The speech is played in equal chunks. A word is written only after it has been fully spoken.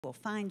will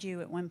find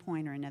you at one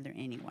point or another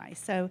anyway.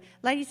 So,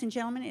 ladies and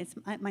gentlemen,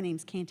 my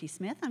name's Canty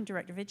Smith. I'm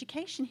Director of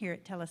Education here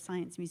at Tellus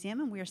Science Museum,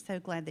 and we are so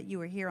glad that you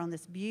are here on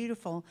this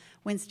beautiful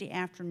Wednesday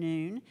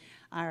afternoon.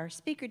 Our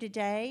speaker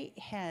today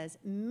has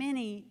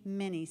many,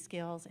 many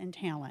skills and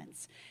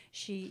talents.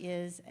 She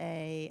has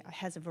a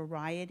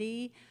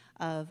variety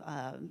of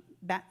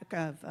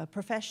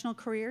professional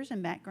careers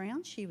and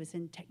backgrounds. She was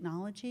in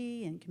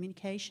technology and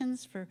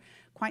communications for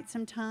quite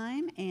some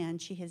time,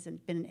 and she has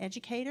been an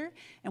educator,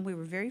 and we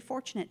were very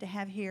fortunate to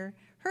have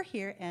her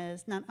here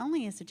as not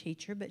only as a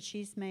teacher, but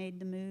she's made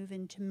the move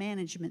into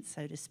management,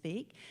 so to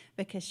speak,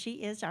 because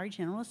she is our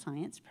General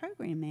Science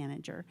Program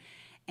Manager.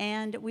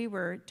 And we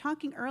were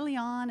talking early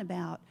on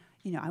about,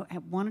 I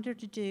wanted her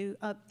to do,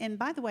 and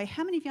by the way,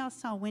 how many of y'all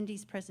saw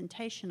Wendy's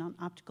presentation on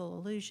optical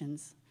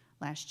illusions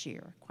last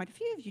year? Quite a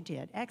few of you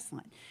did.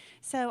 Excellent.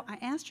 So I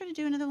asked her to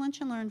do another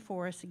Lunch and Learn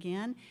for us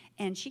again,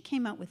 and she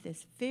came up with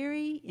this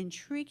very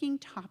intriguing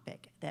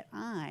topic that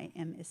I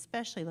am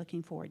especially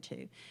looking forward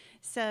to.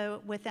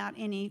 So without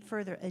any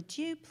further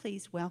ado,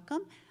 please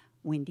welcome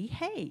Wendy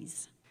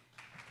Hayes.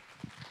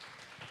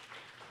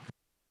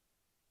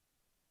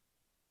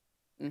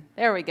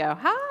 There we go.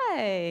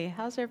 Hi.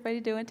 How's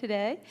everybody doing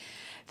today?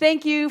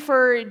 Thank you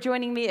for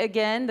joining me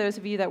again, those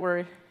of you that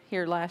were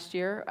here last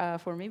year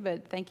for me,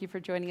 but thank you for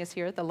joining us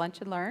here at the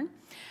Lunch and Learn.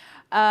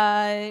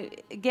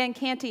 Again,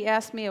 Canty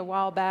asked me a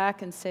while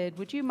back and said,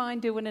 would you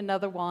mind doing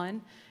another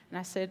one? And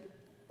I said,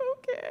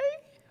 okay.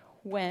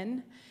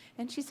 When?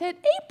 And she said,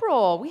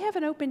 April. We have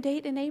an open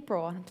date in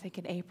April. And I'm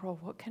thinking, April,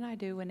 what can I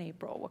do in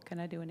April? What can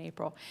I do in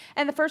April?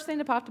 And the first thing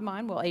that popped to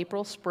mind, well,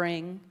 April,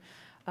 spring.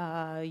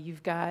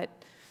 You've got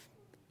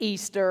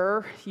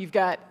Easter, you've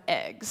got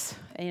eggs.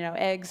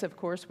 Eggs, of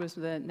course, was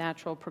the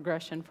natural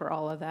progression for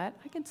all of that.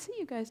 I can see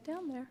you guys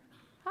down there.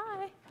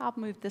 Hi. I'll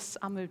move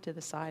to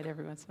the side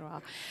every once in a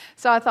while.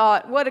 So I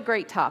thought, what a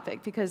great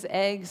topic, because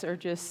eggs are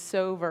just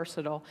so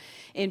versatile.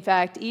 In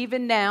fact,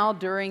 even now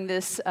during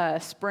this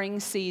spring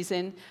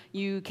season,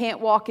 you can't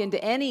walk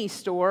into any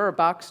store, or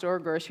box store, or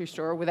grocery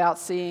store, without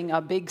seeing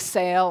a big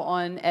sale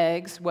on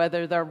eggs,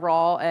 whether they're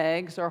raw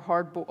eggs or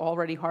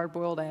already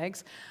hard-boiled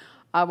eggs.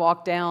 I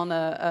walked down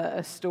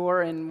a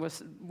store and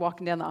was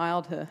walking down the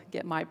aisle to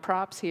get my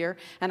props here,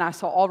 and I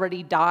saw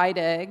already dyed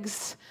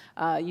eggs.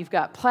 You've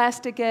got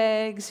plastic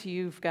eggs,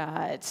 you've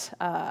got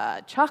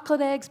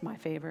chocolate eggs, my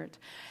favorite.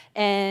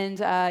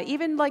 And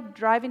even like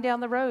driving down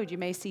the road, you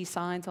may see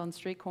signs on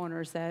street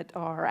corners that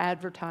are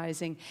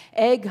advertising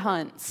egg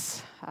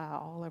hunts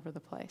all over the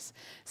place.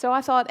 So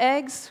I thought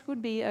eggs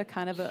would be a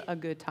kind of a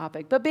good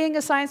topic. But being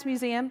a science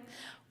museum,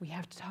 we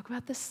have to talk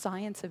about the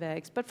science of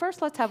eggs. But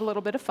first, let's have a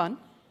little bit of fun.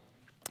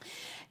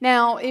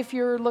 Now, if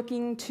you're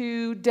looking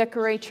to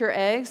decorate your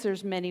eggs,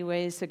 there's many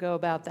ways to go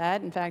about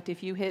that. In fact,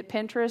 if you hit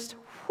Pinterest,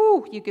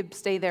 whew, you could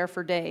stay there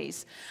for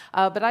days.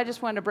 But I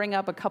just wanted to bring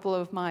up a couple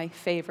of my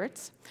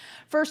favorites.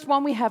 First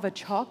one, we have a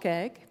chalk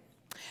egg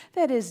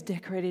that is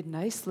decorated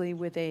nicely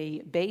with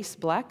a base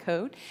black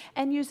coat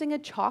and using a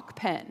chalk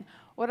pen.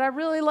 What I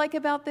really like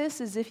about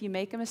this is if you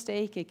make a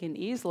mistake, it can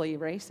easily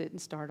erase it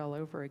and start all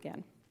over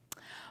again.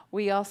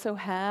 We also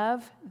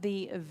have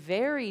the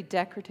very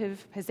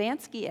decorative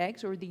Pazanski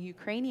eggs, or the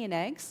Ukrainian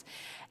eggs.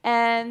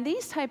 And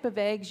these type of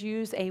eggs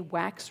use a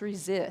wax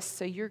resist.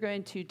 So you're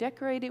going to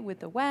decorate it with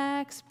the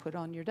wax, put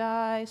on your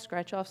dye,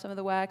 scratch off some of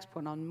the wax,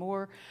 put on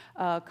more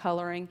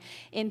coloring.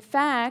 In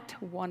fact,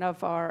 one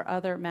of our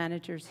other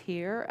managers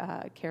here,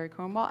 Carrie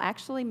Cornwall,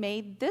 actually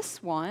made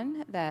this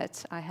one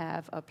that I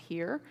have up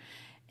here.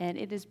 And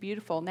it is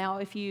beautiful. Now,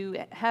 if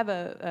you have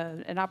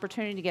an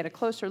opportunity to get a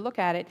closer look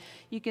at it,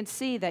 you can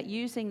see that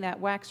using that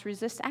wax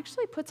resist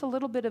actually puts a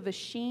little bit of a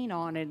sheen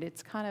on it.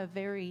 It's kind of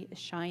very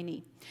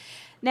shiny.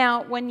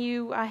 Now,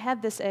 I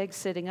had this egg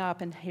sitting up,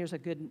 and here's a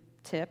good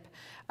tip.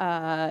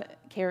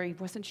 Carrie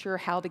wasn't sure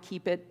how to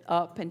keep it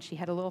up, and she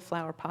had a little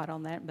flower pot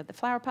on that, but the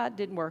flower pot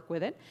didn't work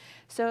with it.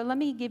 So let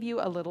me give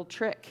you a little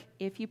trick.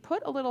 If you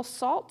put a little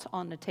salt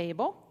on the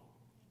table,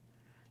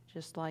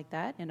 just like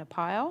that, in a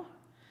pile,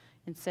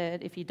 and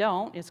said, if you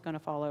don't, it's going to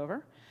fall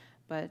over.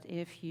 But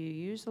if you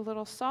use a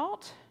little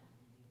salt,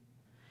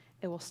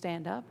 it will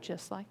stand up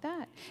just like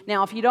that.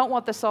 Now, if you don't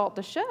want the salt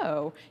to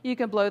show, you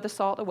can blow the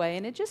salt away,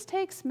 and it just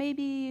takes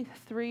maybe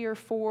 3 or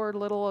 4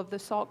 little of the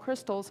salt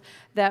crystals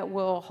that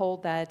will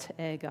hold that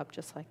egg up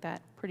just like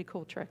that. Pretty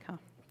cool trick, huh?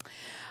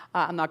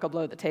 I'm not going to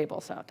blow the table,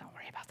 so don't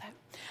worry about that.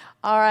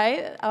 All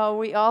right,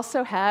 we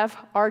also have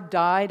our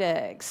dyed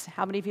eggs.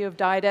 How many of you have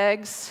dyed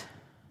eggs?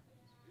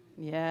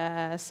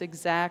 Yes,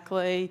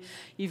 exactly.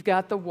 You've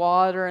got the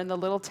water and the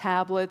little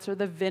tablets, or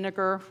the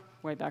vinegar,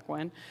 way back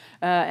when,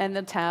 and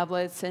the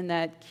tablets and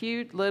that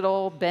cute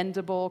little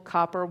bendable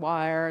copper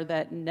wire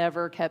that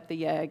never kept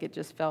the egg. It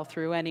just fell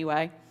through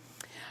anyway.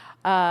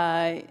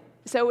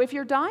 So if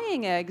you're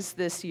dyeing eggs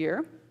this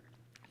year,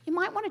 you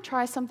might want to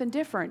try something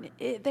different.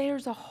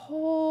 There's a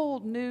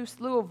whole new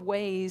slew of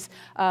ways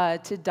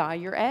to dye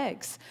your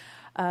eggs.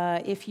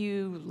 If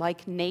you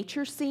like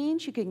nature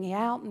scenes, you can get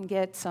out and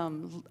get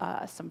some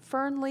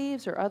fern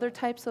leaves or other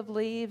types of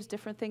leaves,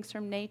 different things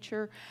from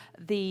nature.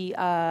 The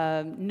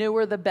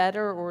newer the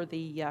better, or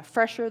the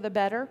fresher the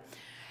better.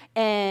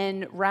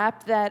 And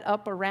wrap that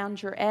up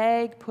around your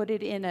egg, put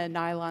it in a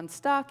nylon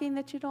stocking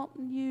that you don't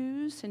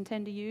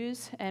intend to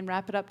use, and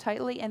wrap it up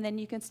tightly, and then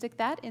you can stick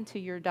that into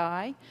your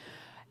die.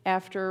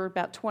 After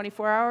about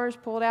 24 hours,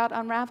 pull it out,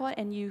 unravel it,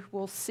 and you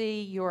will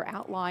see your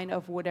outline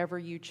of whatever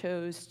you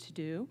chose to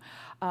do.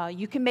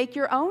 You can make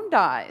your own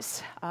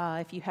dyes.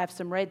 If you have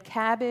some red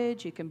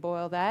cabbage, you can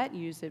boil that,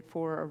 use it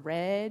for a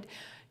red.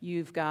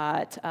 You've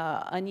got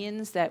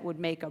onions that would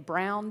make a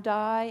brown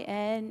dye,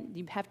 and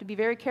you have to be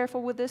very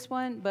careful with this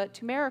one, but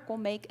turmeric will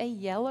make a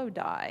yellow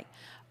dye.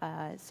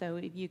 So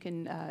you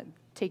can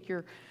take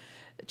your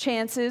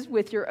chances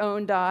with your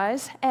own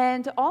dyes.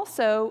 And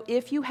also,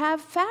 if you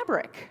have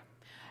fabric,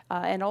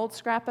 an old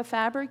scrap of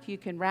fabric, you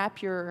can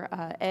wrap your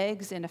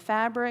eggs in a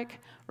fabric,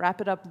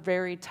 wrap it up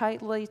very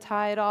tightly,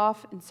 tie it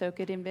off, and soak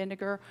it in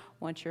vinegar.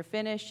 Once you're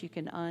finished, you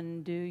can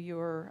undo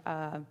your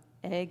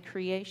egg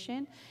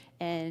creation,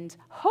 and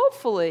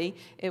hopefully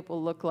it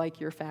will look like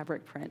your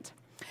fabric print.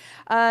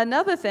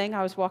 Another thing,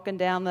 I was walking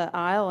down the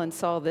aisle and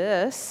saw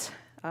this.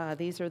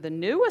 These are the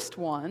newest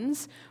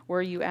ones,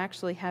 where you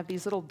actually have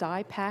these little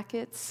dye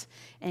packets,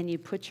 and you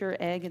put your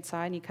egg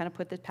inside, and you kind of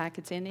put the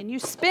packets in, and you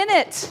spin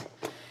it.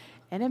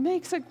 And it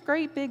makes a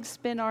great big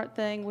spin art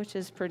thing, which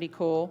is pretty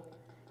cool,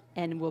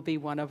 and will be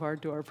one of our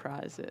door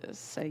prizes.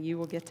 So you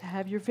will get to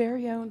have your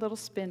very own little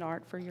spin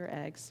art for your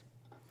eggs.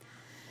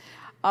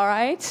 All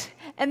right,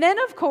 and then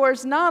of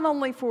course, not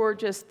only for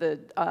just the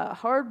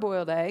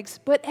hard-boiled eggs,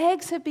 but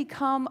eggs have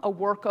become a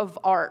work of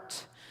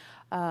art.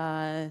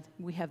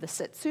 We have the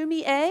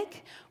Setsumi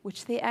egg,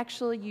 which they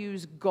actually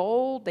use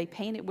gold. They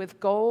paint it with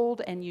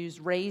gold and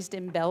use raised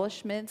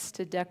embellishments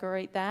to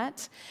decorate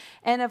that.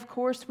 And of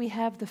course, we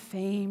have the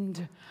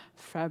famed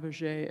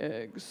Fabergé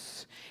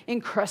eggs,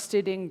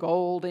 encrusted in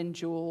gold and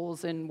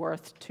jewels and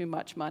worth too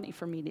much money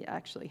for me to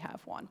actually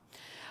have one.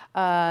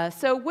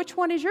 So which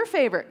one is your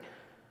favorite?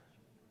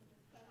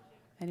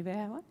 Anybody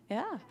have one?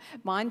 Yeah.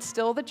 Mine's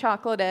still the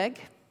chocolate egg.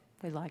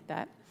 We like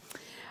that.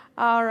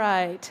 All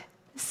right.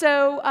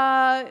 So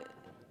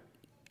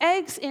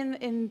eggs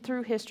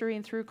through history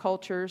and through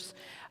cultures,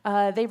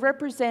 they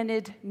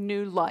represented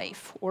new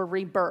life or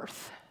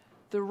rebirth.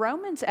 The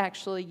Romans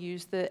actually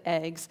used the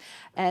eggs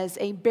as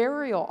a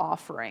burial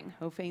offering,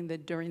 hoping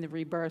that during the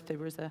rebirth there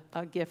was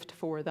a gift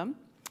for them.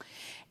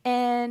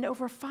 And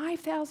over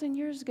 5,000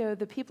 years ago,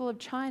 the people of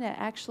China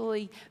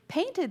actually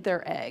painted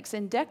their eggs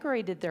and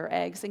decorated their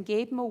eggs and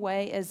gave them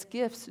away as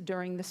gifts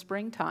during the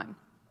springtime.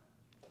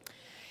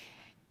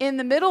 In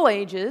the Middle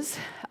Ages,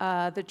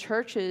 the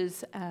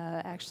churches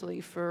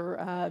actually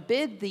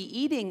forbid the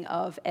eating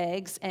of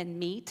eggs and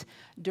meat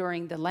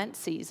during the Lent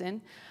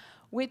season,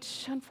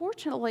 which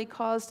unfortunately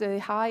caused a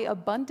high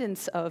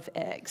abundance of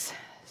eggs.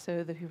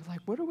 So the people were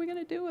like, what are we going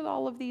to do with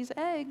all of these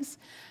eggs?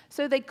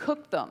 So they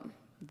cooked them.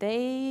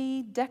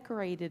 They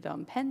decorated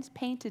them,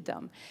 painted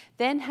them,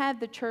 then had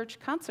the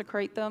church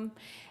consecrate them,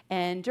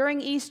 and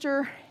during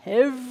Easter,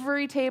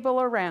 every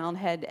table around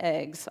had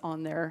eggs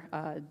on their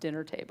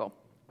dinner table.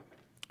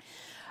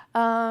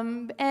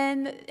 And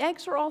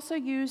eggs were also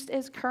used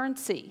as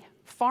currency.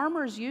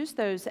 Farmers used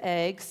those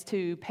eggs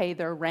to pay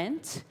their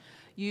rent,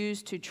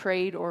 used to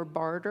trade or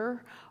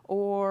barter,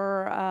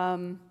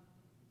 or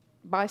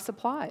buy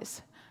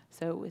supplies.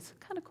 So it was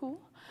kind of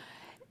cool.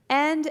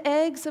 And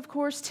eggs, of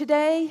course,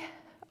 today,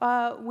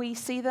 we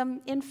see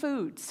them in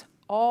foods,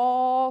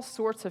 all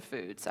sorts of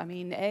foods. I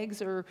mean,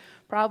 eggs are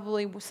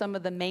probably some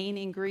of the main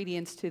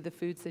ingredients to the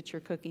foods that you're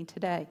cooking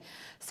today.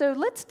 So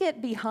let's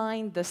get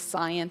behind the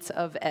science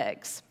of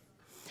eggs.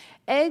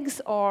 Eggs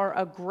are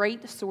a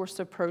great source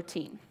of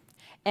protein.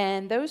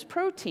 And those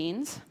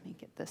proteins, let me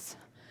get this,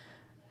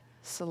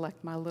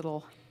 select my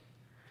little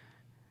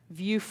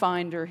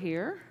viewfinder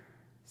here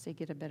so you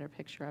get a better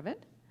picture of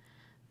it.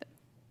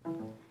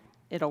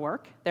 It'll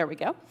work. There we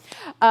go.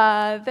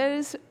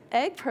 Those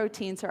egg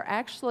proteins are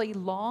actually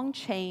long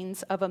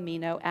chains of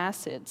amino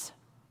acids.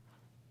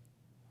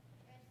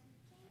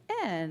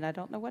 And I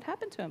don't know what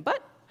happened to them,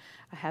 but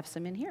I have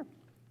some in here.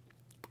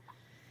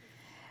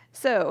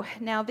 So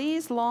now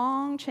these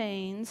long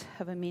chains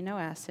of amino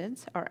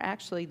acids are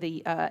actually,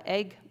 the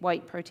egg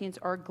white proteins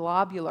are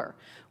globular,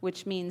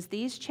 which means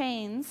these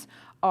chains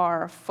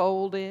are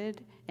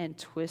folded and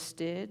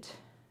twisted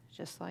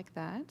just like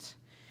that.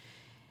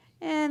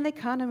 And they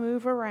kind of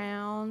move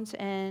around,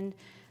 and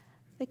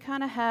they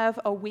kind of have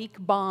a weak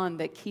bond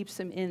that keeps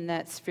them in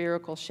that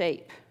spherical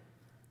shape,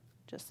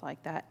 just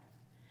like that.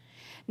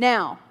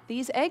 Now,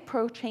 these egg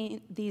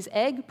proteins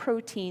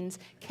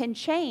can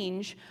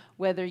change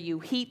whether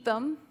you heat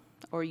them,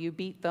 or you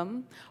beat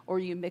them, or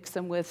you mix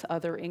them with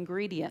other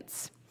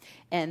ingredients.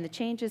 And the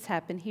changes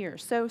happen here.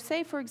 So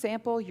say, for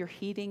example, you're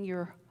heating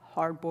your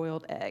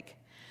hard-boiled egg.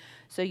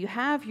 So you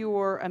have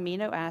your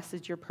amino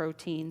acids, your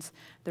proteins.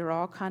 They're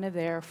all kind of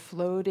there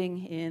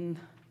floating in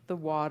the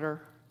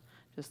water,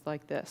 just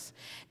like this.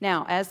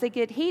 Now, as they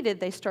get heated,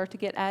 they start to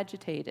get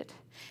agitated,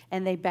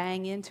 and they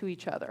bang into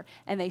each other,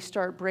 and they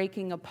start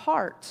breaking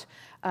apart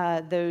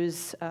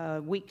those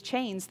weak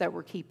chains that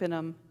were keeping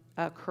them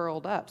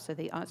curled up, so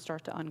they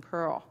start to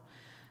uncurl.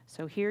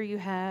 So here you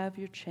have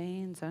your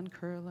chains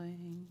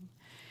uncurling,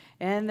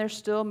 and they're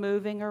still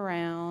moving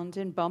around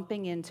and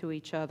bumping into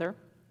each other.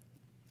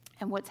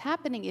 And what's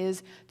happening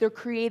is they're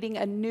creating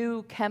a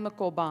new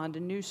chemical bond,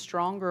 a new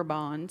stronger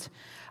bond,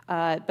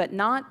 but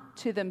not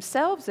to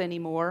themselves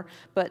anymore,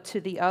 but to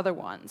the other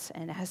ones.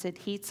 And as it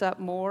heats up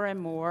more and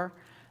more,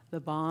 the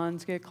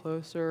bonds get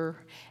closer,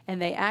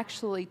 and they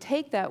actually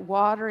take that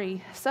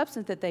watery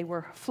substance that they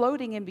were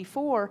floating in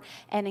before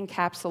and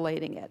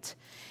encapsulating it.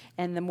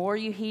 And the more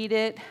you heat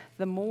it,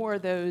 the more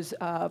those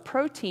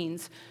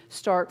proteins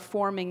start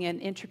forming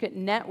an intricate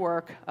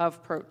network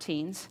of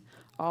proteins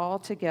all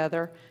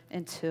together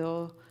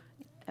until,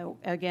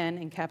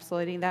 again,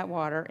 encapsulating that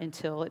water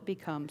until it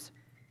becomes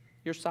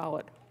your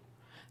solid,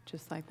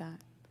 just like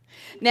that.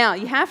 Now,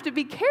 you have to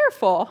be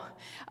careful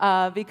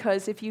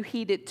because if you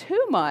heat it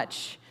too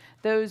much,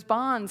 those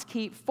bonds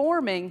keep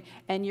forming,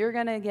 and you're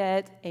going to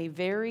get a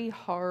very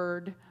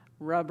hard,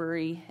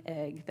 rubbery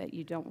egg that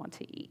you don't want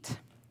to eat.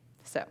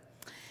 So,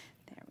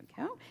 there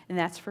we go. And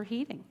that's for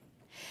heating.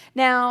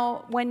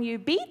 Now, when you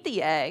beat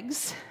the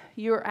eggs,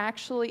 you're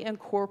actually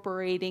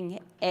incorporating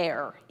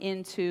air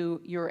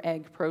into your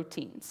egg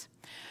proteins.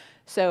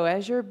 So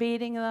as you're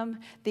beating them,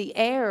 the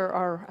air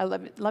are,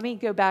 let me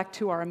go back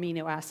to our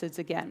amino acids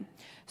again.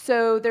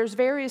 So there's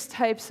various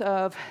types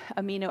of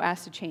amino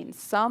acid chains.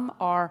 Some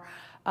are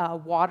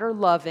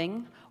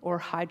water-loving or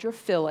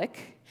hydrophilic,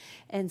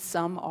 and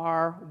some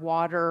are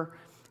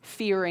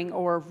water-fearing,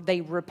 or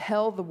they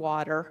repel the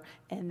water,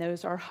 and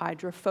those are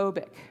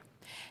hydrophobic.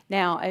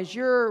 Now, as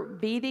you're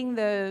beating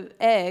the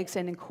eggs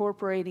and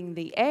incorporating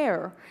the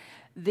air,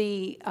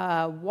 the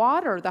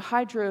water, the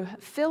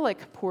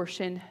hydrophilic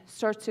portion,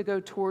 starts to go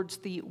towards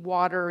the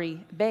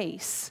watery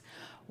base,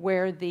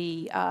 where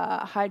the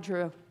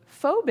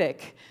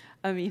hydrophobic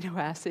amino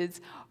acids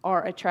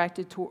are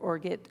attracted to or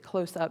get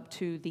close up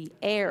to the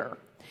air.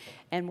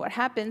 And what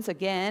happens,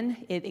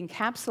 again, it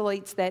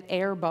encapsulates that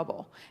air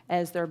bubble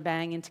as they're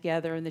banging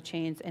together in the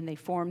chains, and they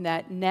form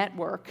that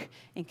network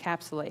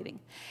encapsulating.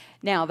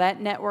 Now, that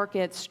network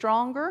gets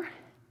stronger,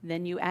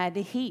 then you add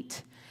the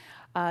heat.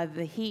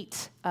 The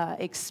heat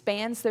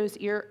expands those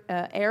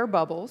air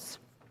bubbles.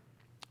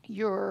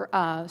 Your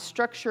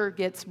structure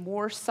gets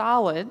more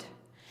solid,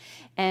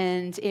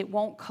 and it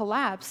won't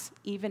collapse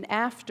even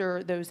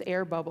after those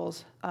air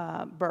bubbles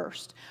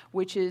burst,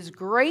 which is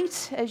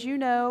great, as you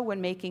know,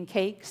 when making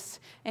cakes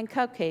and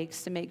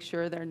cupcakes to make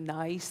sure they're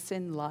nice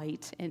and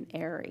light and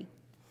airy.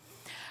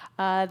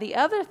 The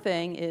other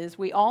thing is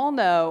we all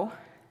know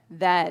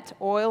that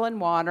oil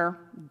and water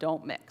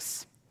don't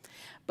mix.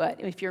 But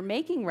if you're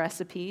making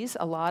recipes,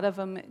 a lot of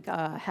them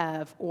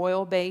have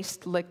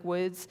oil-based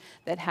liquids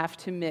that have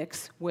to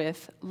mix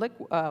with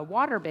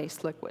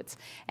water-based liquids.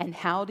 And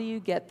how do you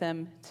get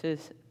them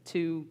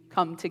to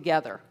come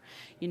together?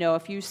 You know,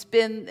 if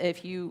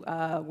you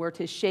were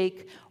to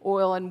shake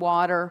oil and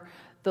water,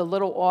 the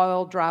little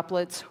oil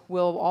droplets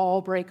will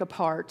all break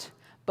apart,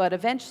 but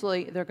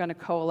eventually they're going to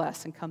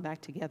coalesce and come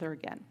back together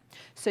again.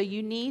 So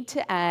you need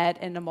to add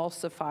an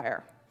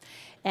emulsifier.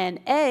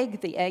 And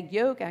the egg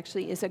yolk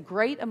actually is a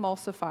great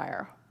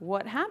emulsifier.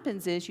 What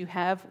happens is you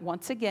have,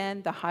 once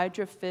again, the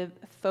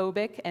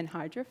hydrophobic and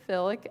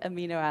hydrophilic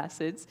amino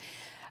acids.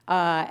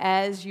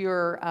 As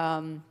you're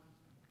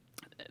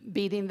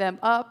beating them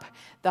up,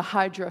 the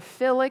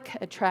hydrophilic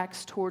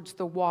attracts towards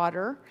the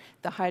water.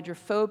 The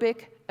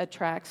hydrophobic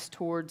attracts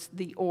towards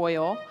the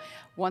oil.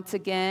 Once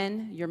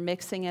again, you're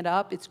mixing it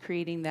up. It's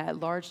creating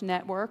that large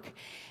network.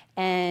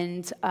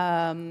 And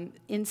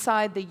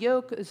inside the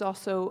yolk is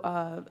also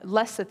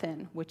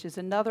lecithin, which is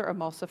another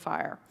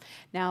emulsifier.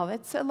 Now,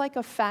 that's like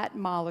a fat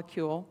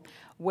molecule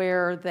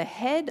where the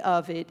head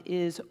of it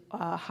is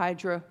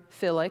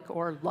hydrophilic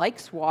or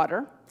likes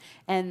water,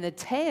 and the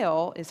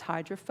tail is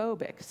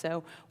hydrophobic.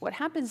 So what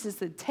happens is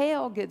the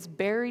tail gets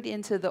buried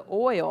into the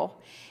oil,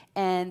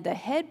 and the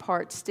head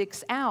part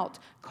sticks out,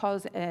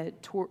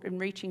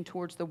 reaching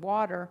towards the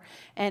water,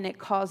 and it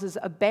causes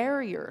a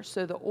barrier,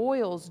 so the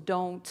oils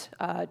don't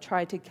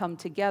try to come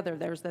together.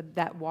 There's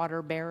that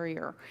water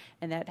barrier,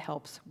 and that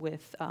helps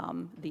with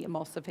the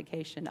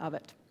emulsification of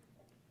it.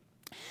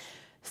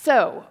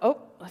 So,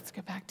 let's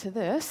go back to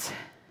this.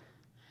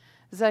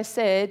 As I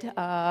said,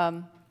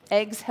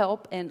 eggs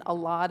help in a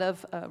lot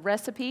of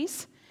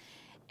recipes,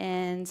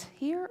 and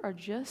here are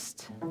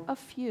just a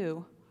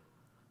few.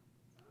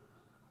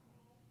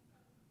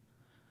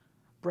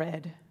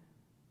 Bread,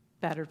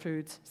 battered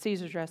foods,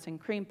 Caesar dressing,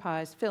 cream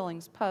pies,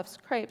 fillings, puffs,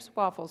 crepes,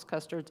 waffles,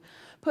 custards,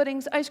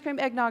 puddings, ice cream,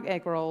 eggnog,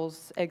 egg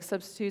rolls, egg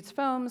substitutes,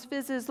 foams,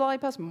 fizzes,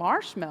 lollipops,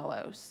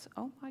 marshmallows.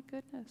 Oh my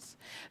goodness.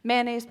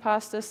 Mayonnaise,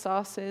 pasta,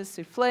 sauces,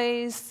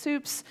 soufflés,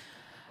 soups,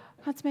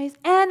 consommes,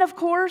 and of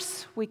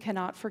course, we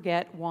cannot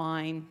forget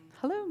wine.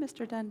 Hello,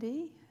 Mr.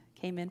 Dundee.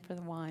 Came in for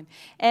the wine.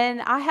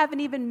 And I haven't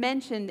even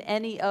mentioned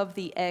any of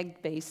the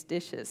egg-based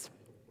dishes.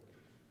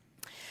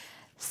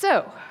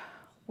 So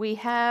we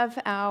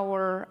have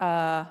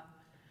our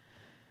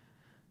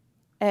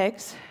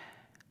eggs,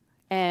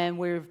 and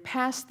we've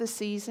passed the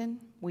season.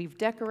 We've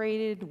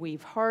decorated,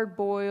 we've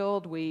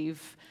hard-boiled,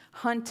 we've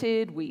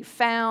hunted, we've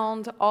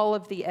found all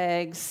of the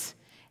eggs.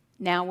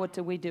 Now what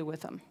do we do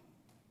with them?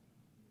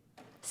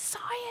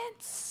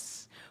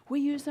 Science. We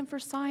use them for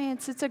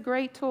science. It's a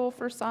great tool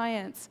for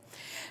science.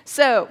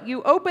 So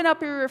you open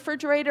up your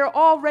refrigerator,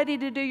 all ready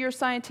to do your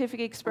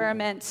scientific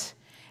experiment,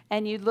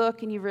 and you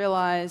look and you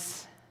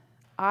realize,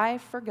 I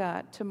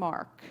forgot to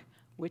mark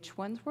which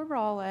ones were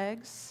raw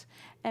eggs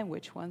and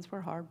which ones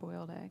were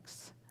hard-boiled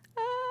eggs.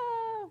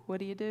 What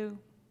do?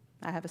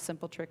 I have a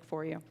simple trick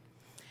for you.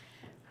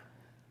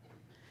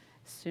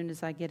 As soon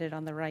as I get it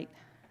on the right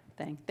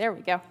thing. There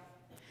we go.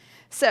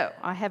 So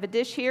I have a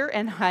dish here,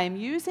 and I'm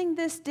using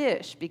this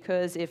dish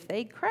because if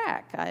they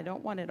crack, I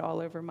don't want it all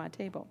over my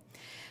table.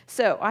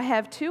 So I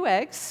have 2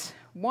 eggs.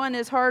 One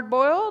is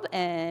hard-boiled,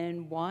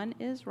 and one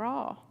is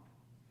raw.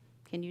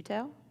 Can you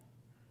tell?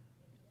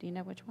 Do you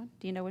know which one?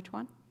 Do you know which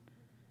one?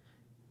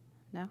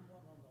 No?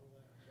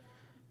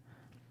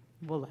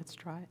 Well, let's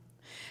try it.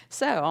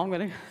 So I'm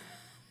going to...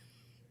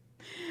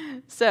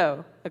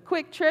 So a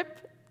quick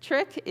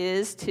trick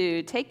is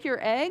to take your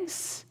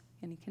eggs,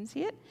 and you can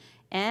see it,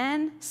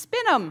 and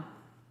spin them.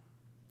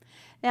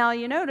 Now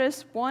you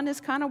notice one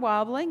is kind of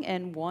wobbling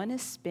and one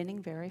is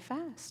spinning very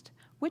fast.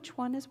 Which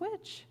one is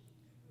which?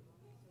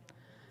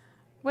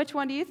 Which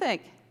one do you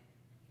think?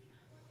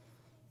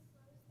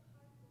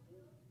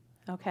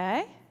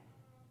 Okay.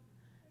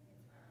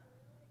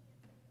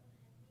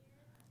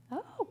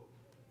 Oh.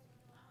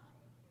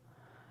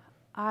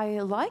 I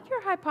like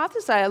your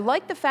hypothesis. I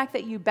like the fact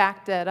that you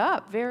backed that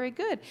up. Very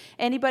good.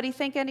 Anybody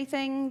think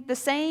anything the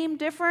same,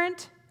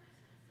 different?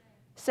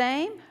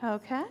 Same?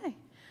 Okay.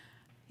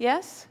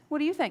 Yes? What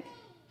do you think?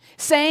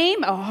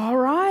 Same? All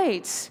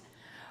right.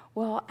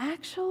 Well,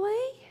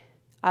 actually,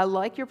 I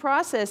like your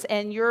process,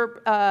 and you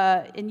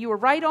were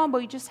right on, but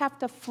you just have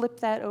to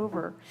flip that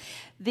over.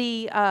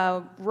 The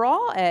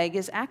raw egg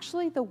is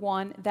actually the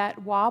one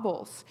that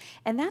wobbles,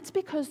 and that's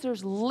because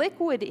there's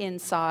liquid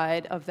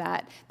inside of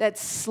that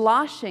that's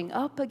sloshing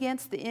up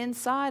against the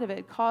inside of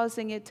it,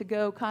 causing it to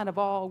go kind of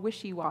all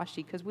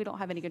wishy-washy because we don't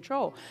have any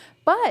control.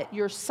 But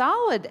your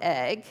solid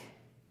egg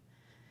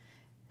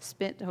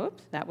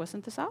oops, that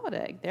wasn't the solid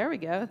egg. There we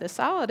go. The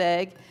solid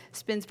egg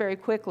spins very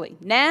quickly.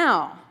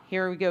 Now,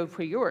 here we go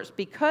for yours.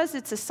 Because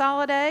it's a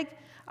solid egg,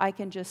 I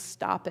can just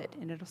stop it,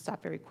 and it'll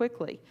stop very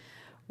quickly.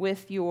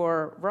 With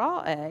your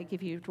raw egg,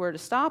 if you were to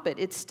stop it,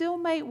 it still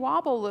may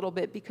wobble a little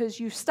bit because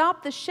you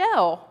stopped the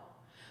shell,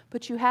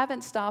 but you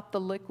haven't stopped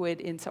the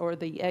liquid or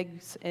the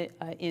eggs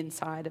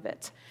inside of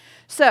it.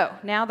 So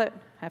now that,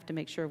 I have to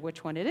make sure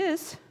which one it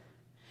is.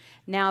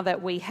 Now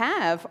that we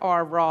have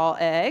our raw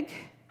egg,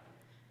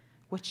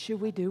 what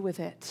should we do with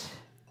it?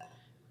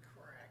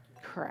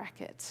 Crack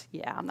it.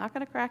 Yeah, I'm not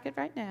going to crack it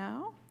right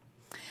now.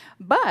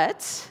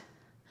 But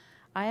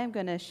I am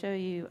going to show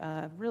you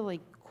a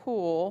really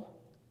cool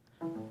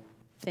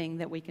thing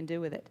that we can do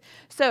with it.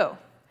 So,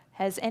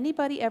 has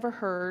anybody ever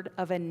heard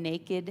of a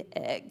naked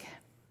egg?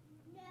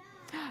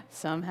 No.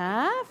 Some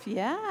have?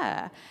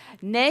 Yeah.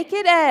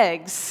 Naked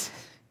eggs.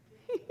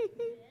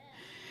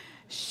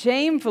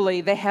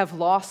 Shamefully, they have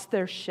lost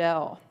their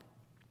shell.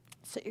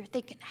 So you're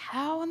thinking,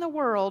 how in the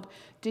world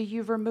do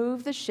you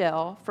remove the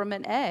shell from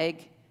an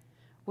egg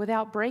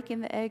without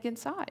breaking the egg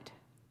inside?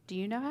 Do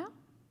you know how?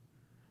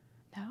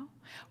 No?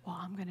 Well,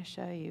 I'm going to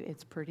show you.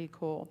 It's pretty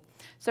cool.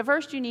 So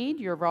first you need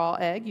your raw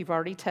egg. You've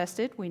already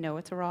tested. We know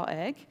it's a raw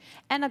egg.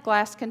 And a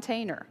glass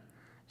container.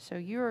 So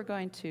you are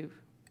going to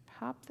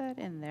pop that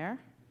in there.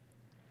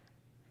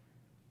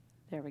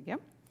 There we go.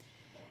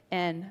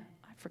 And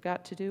I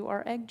forgot to do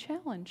our egg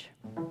challenge.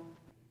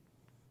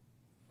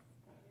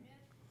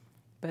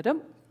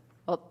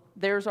 Well,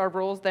 there's our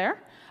rules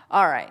there.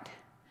 All right.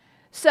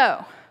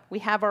 So we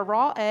have our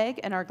raw egg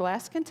in our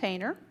glass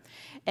container,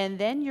 and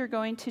then you're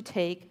going to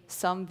take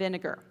some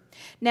vinegar.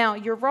 Now,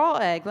 your raw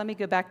egg, let me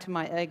go back to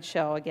my egg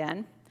shell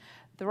again.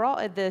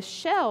 The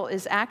shell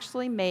is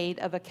actually made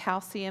of a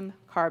calcium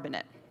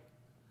carbonate,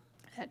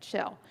 that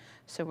shell.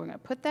 So we're going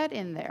to put that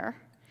in there,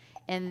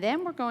 and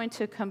then we're going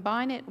to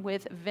combine it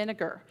with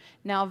vinegar.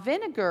 Now,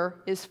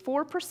 vinegar is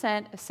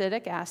 4%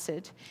 acidic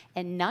acid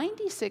and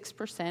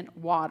 96%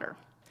 water.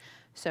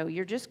 So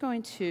you're just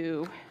going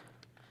to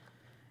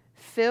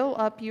fill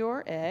up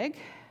your egg,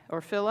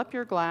 or fill up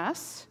your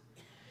glass,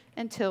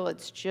 until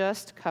it's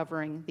just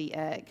covering the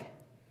egg.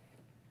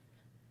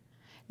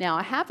 Now,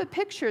 I have a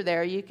picture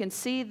there. You can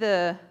see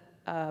the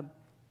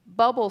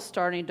bubbles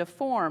starting to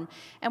form.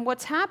 And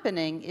what's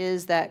happening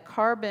is that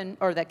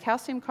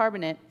calcium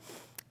carbonate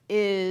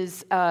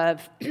is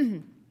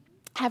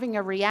having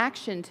a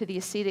reaction to the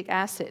acetic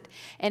acid,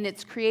 and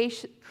it's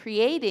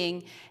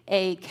creating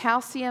a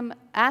calcium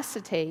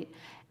acetate,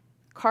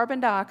 carbon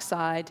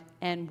dioxide,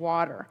 and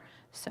water.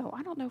 So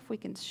I don't know if we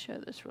can show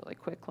this really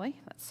quickly.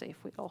 Let's see if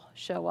it'll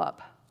show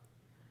up.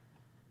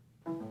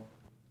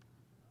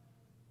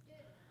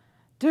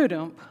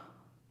 Doo-dump.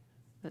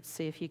 Let's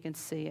see if you can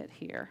see it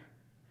here.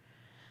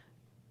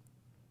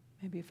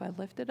 Maybe if I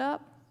lift it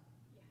up,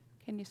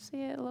 can you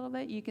see it a little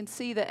bit? You can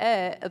see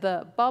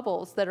the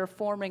bubbles that are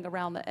forming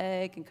around the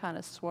egg and kind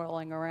of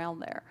swirling around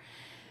there.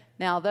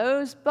 Now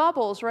those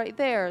bubbles right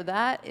there,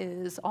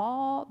 those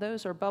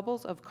are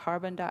bubbles of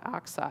carbon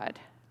dioxide.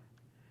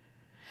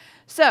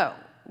 So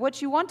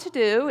what you want to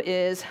do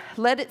is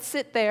let it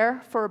sit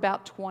there for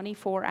about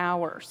 24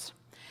 hours.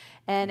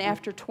 And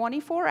after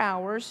 24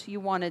 hours, you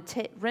want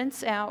to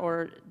rinse out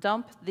or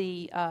dump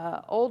the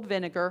old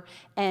vinegar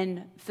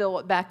and fill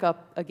it back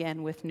up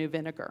again with new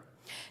vinegar.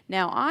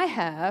 Now I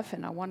have,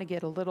 and I want to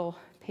get a little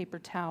paper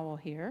towel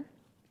here.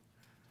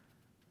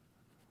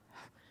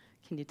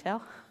 Can you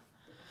tell?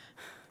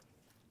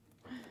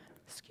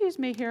 Excuse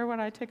me here when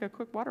I take a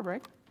quick water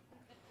break.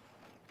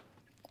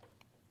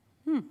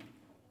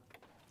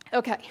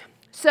 Okay,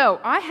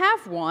 so I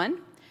have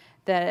one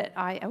that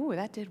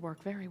that did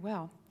work very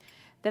well,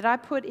 that I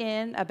put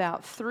in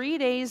about 3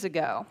 days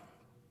ago.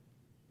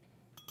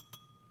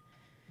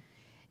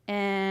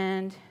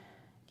 And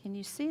can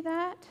you see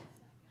that?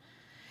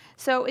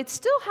 So it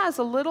still has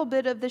a little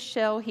bit of the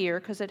shell here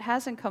because it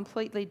hasn't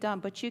completely done,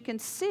 but you can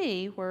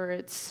see where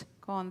it's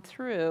gone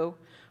through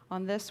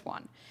on this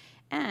one.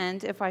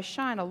 And if I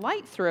shine a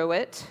light through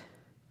it,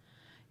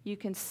 you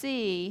can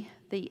see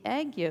the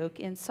egg yolk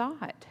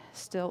inside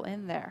still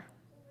in there.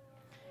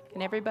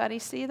 Can everybody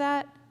see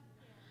that?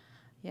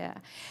 Yeah.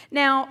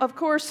 Now, of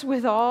course,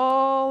 with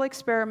all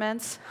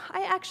experiments,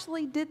 I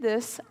actually did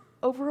this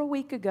over a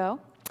week ago.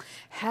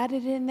 Had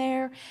it in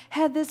there,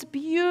 had this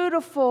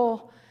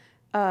beautiful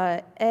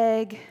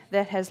egg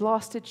that has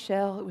lost its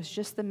shell. It was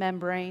just the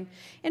membrane.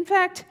 In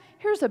fact,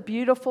 here's a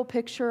beautiful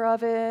picture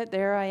of it.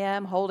 There I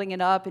am holding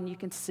it up, and you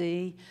can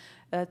see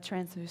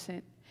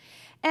translucent.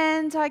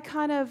 And I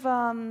kind of,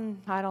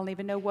 I don't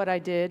even know what I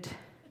did,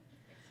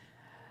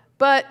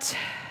 but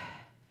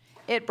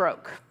it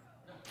broke.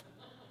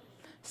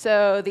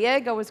 So the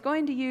egg I was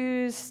going to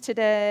use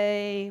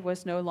today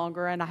was no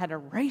longer, and I had to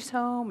race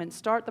home and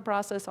start the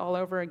process all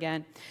over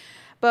again.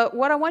 But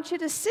what I want you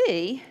to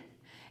see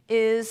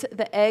is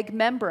the egg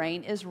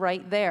membrane is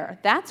right there.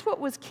 That's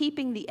what was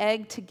keeping the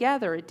egg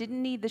together. It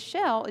didn't need the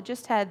shell, it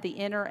just had the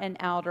inner and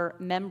outer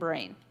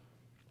membrane.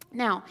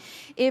 Now,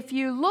 if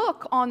you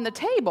look on the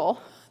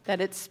table that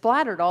it's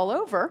splattered all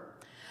over,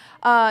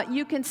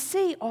 you can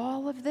see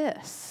all of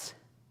this.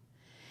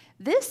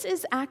 This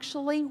is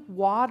actually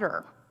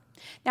water.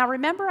 Now,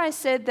 remember I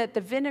said that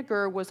the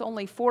vinegar was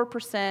only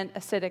 4%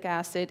 acetic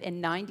acid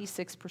and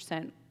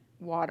 96%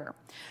 water.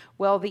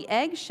 Well, the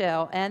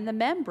eggshell and the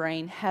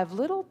membrane have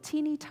little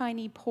teeny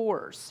tiny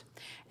pores.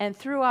 And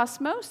through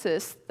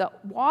osmosis, the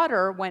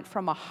water went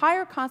from a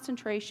higher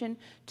concentration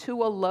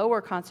to a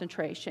lower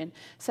concentration.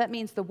 So that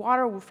means the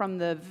water from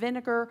the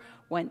vinegar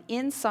went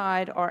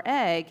inside our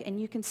egg, and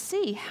you can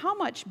see how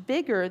much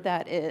bigger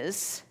that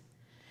is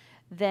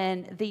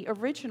than the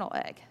original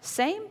egg.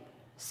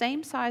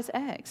 Same size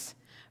eggs,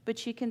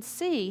 but you can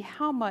see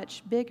how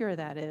much bigger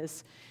that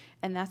is.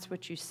 And that's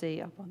what you see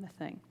up on the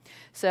thing.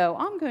 So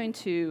I'm going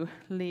to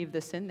leave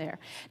this in there.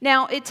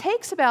 Now, it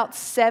takes about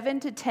 7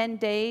 to 10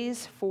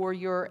 days for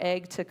your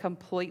egg to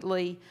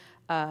completely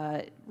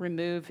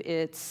remove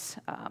its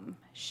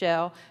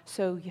shell.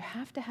 So you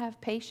have to have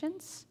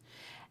patience.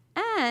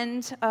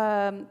 And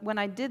when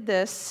I did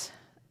this,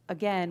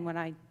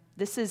 again,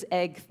 this is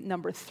egg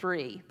number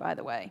 3, by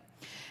the way.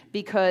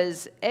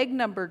 Because egg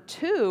number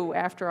 2,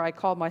 after I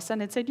called my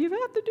son and said, you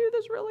have to do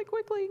this really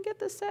quickly and get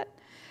this set,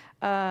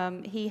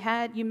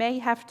 you may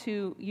have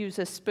to use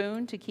a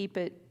spoon to keep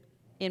it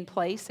in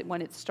place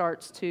when it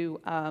starts to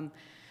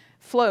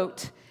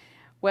float.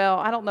 Well,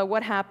 I don't know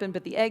what happened,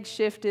 but the egg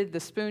shifted, the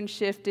spoon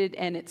shifted,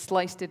 and it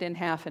sliced it in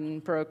half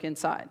and broke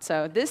inside.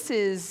 So this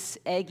is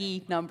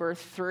eggy number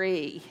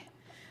 3.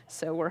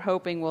 So we're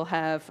hoping we'll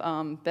have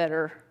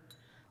better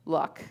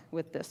luck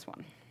with this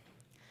one.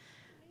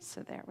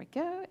 So there we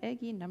go,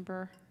 eggy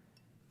number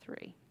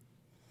 3.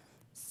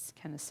 Just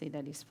kind of see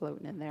that he's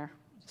floating in there.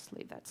 Just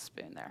leave that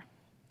spoon there.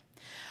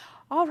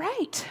 All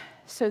right,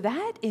 so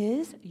that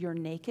is your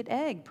naked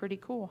egg. Pretty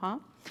cool, huh?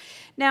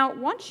 Now,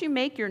 once you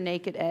make your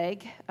naked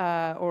egg,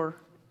 or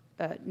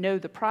know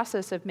the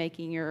process of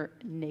making your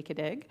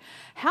naked egg,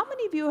 how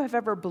many of you have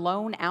ever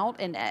blown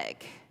out an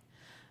egg?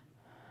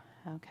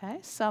 Okay,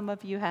 some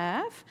of you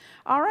have.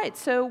 All right,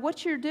 so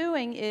what you're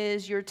doing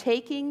is you're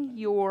taking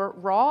your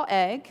raw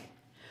egg,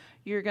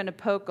 you're going to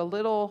poke a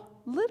little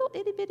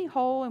itty-bitty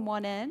hole in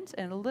one end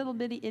and a little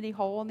bitty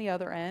hole in the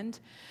other end,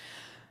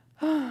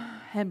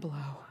 and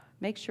blow.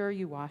 Make sure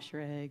you wash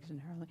your eggs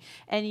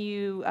and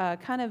you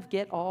kind of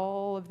get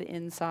all of the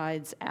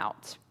insides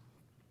out.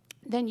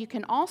 Then you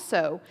can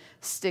also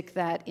stick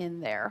that in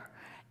there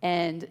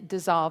and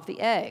dissolve the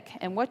egg.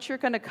 And what you're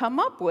going to come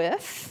up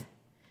with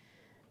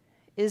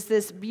is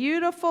this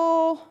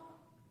beautiful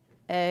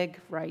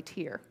egg right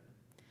here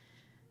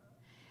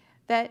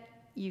that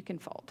you can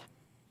fold.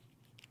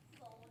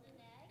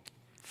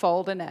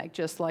 Fold an egg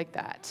just like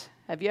that.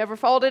 Have you ever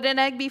folded an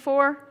egg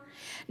before?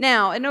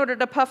 Now, in order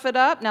to puff it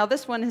up, now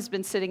this one has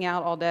been sitting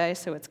out all day,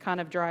 so it's kind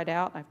of dried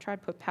out. I've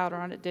tried to put powder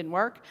on it, didn't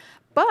work.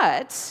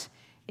 But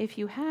if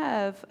you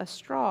have a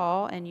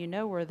straw and you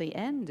know where the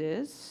end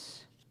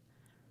is,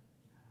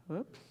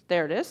 whoops,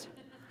 there it is,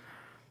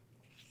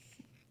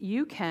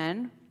 you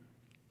can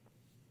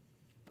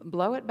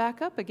blow it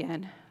back up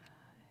again.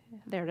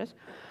 There it is.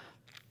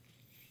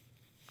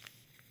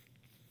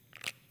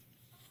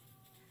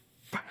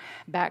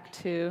 Back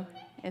to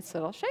its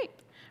little shape.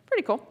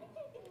 Pretty cool.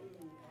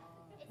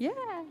 Yeah.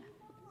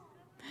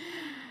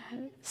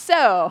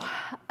 So,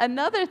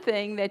 another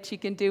thing that you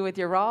can do with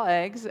your raw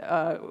eggs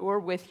or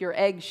with your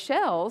egg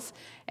shells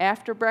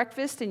after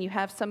breakfast and you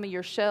have some of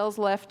your shells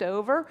left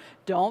over,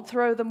 don't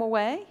throw them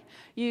away.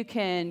 You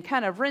can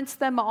kind of rinse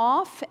them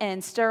off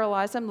and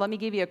sterilize them. Let me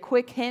give you a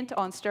quick hint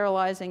on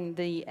sterilizing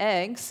the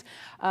eggs.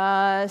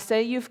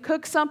 Say you've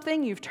cooked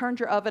something, you've turned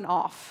your oven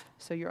off.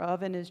 So your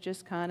oven is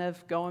just kind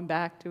of going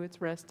back to its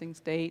resting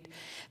state.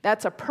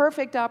 That's a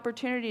perfect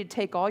opportunity to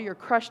take all your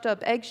crushed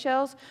up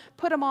eggshells,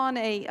 put them on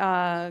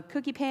a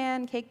cookie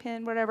pan, cake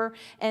pan, whatever,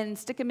 and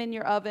stick them in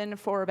your oven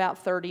for about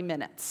 30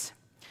 minutes.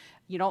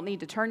 You don't need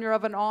to turn your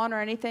oven on or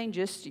anything,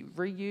 just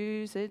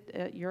reuse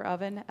it, your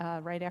oven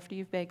right after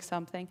you've baked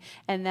something,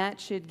 and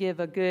that should give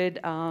a good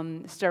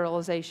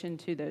sterilization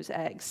to those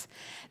eggs.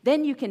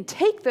 Then you can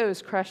take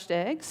those crushed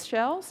eggs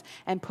shells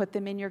and put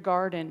them in your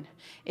garden.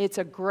 It's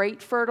a great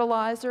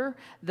fertilizer.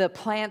 The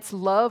plants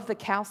love the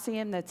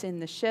calcium that's in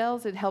the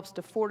shells. It helps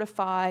to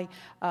fortify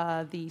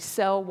the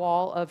cell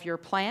wall of your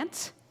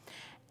plant.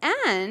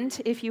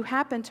 And if you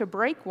happen to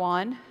break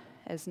one,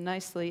 as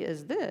nicely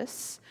as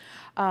this,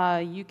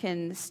 you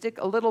can stick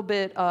a little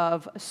bit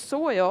of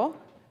soil,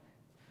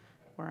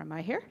 where am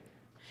I here,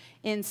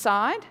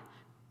 inside.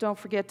 Don't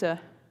forget to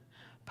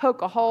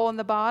poke a hole in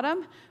the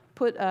bottom,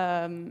 put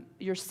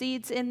your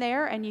seeds in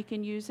there, and you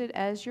can use it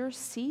as your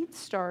seed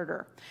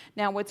starter.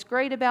 Now, what's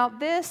great about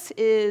this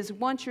is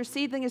once your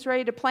seedling is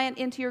ready to plant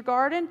into your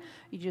garden,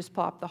 you just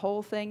plop the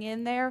whole thing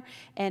in there,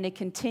 and it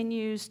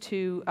continues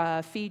to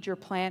feed your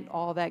plant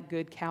all that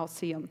good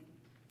calcium.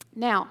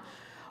 Now,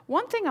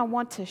 one thing I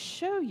want to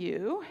show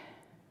you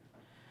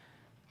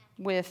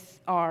with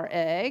our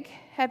egg,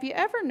 have you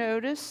ever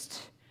noticed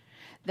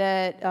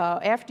that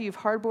after you've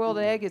hard-boiled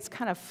egg, it's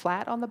kind of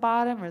flat on the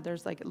bottom, or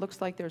it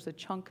looks like there's a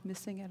chunk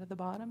missing out of the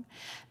bottom?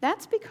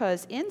 That's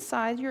because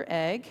inside your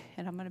egg,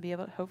 and I'm going to be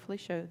able to hopefully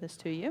show this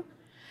to you,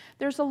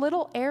 there's a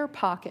little air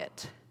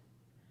pocket.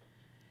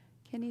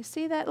 Can you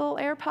see that little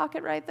air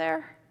pocket right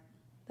there?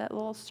 That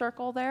little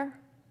circle there?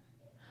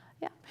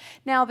 Yeah.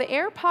 Now, the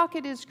air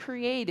pocket is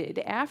created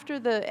after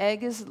the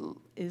egg is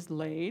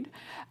laid.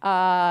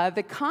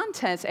 The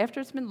contents, after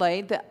it's been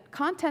laid, the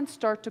contents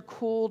start to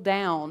cool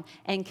down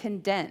and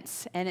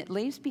condense, and it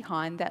leaves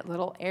behind that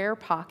little air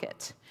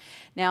pocket.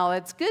 Now,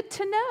 it's good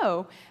to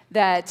know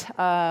that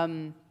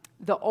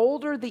the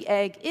older the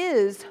egg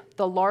is,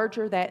 the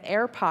larger that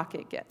air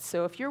pocket gets.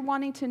 So if you're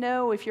wanting to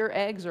know if your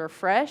eggs are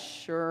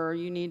fresh or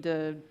you need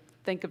to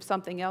think of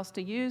something else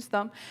to use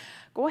them,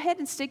 go ahead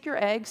and stick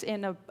your eggs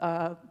in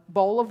a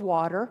bowl of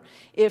water.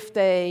 If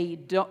they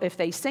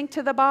sink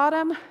to the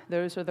bottom,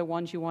 those are the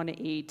ones you want to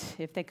eat.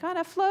 If they kind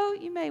of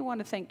float, you may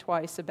want to think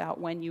twice about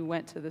when you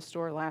went to the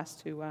store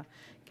last to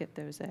get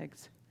those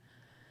eggs.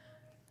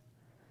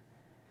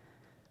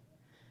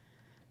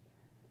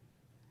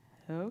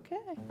 Okay.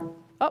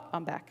 Oh,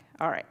 I'm back.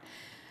 All right.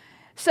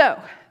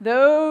 So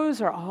those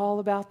are all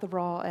about the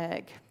raw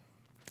egg.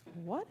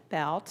 What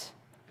about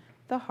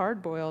the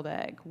hard-boiled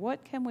egg?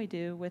 What can we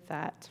do with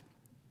that?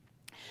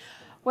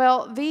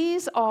 Well,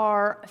 these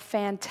are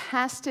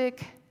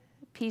fantastic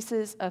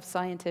pieces of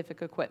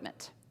scientific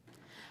equipment.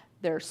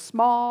 They're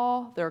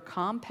small, they're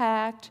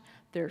compact,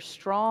 they're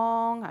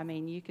strong. I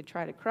mean, you could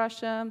try to crush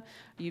them.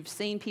 You've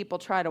seen people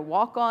try to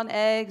walk on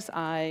eggs.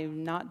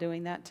 I'm not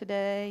doing that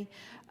today.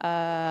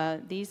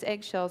 These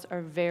eggshells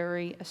are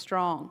very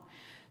strong.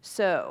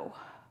 So,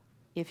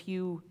 if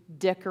you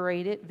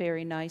decorate it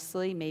very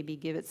nicely, maybe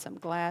give it some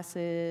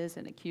glasses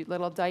and a cute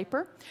little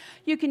diaper,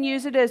 you can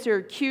use it as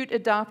your cute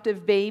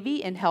adoptive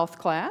baby in health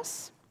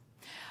class.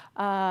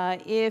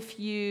 If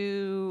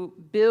you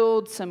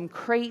build some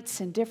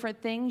crates and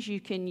different things, you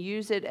can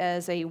use it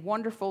as a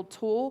wonderful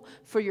tool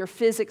for your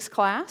physics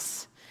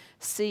class.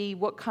 See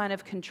what kind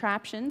of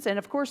contraptions, and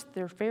of course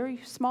they're very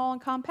small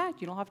and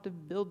compact. You don't have to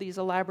build these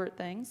elaborate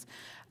things,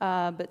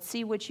 but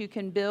see what you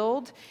can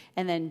build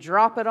and then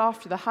drop it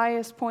off to the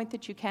highest point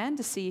that you can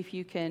to see if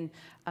you can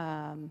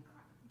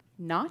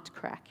not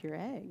crack your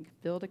egg.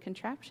 Build a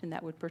contraption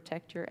that would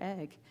protect your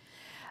egg.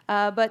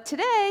 But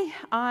today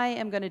I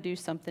am going to do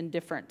something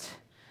different.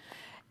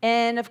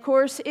 And of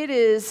course it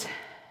is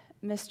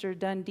Mr.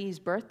 Dundee's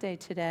birthday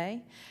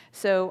today,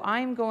 so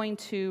I'm going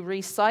to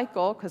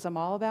recycle, because I'm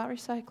all about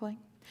recycling,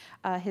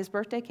 his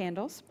birthday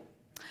candles.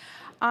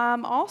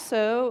 I'm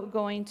also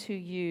going to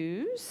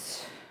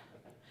use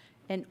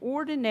an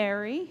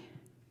ordinary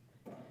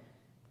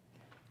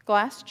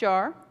glass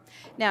jar.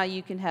 Now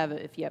you can have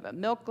it if you have a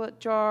milk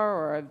jar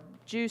or a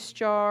juice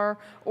jar,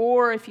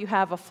 or if you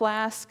have a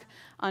flask.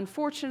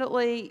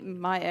 Unfortunately,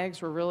 my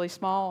eggs were really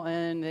small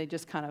and they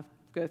just kind of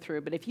go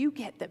through. But if you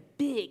get the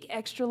big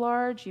extra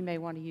large, you may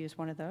want to use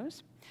one of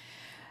those.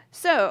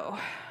 So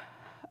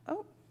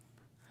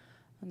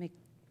Let me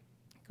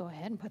go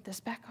ahead and put this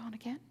back on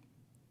again.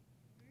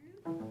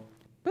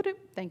 Ba-doop,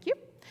 thank you.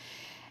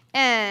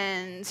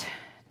 And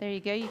there you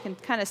go. You can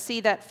kind of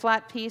see that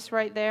flat piece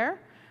right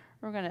there.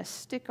 We're going to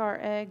stick our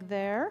egg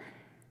there.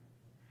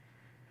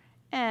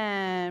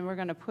 And we're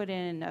going to put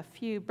in a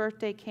few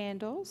birthday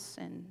candles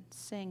and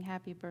sing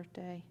happy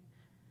birthday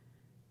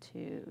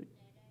to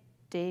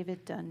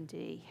David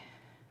Dundee.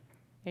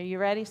 Are you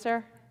ready,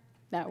 sir?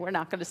 No, we're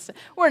not going to.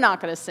 We're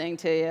not going to sing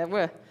to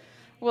you.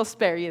 We'll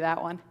spare you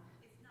that one.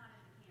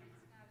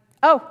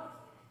 Oh,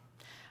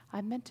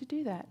 I meant to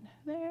do that.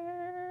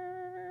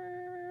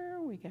 There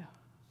we go.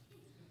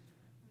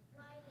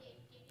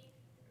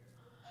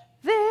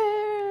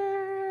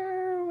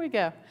 There we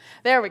go.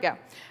 There we go.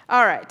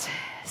 All right.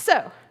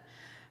 So,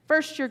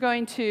 first you're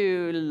going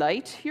to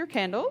light your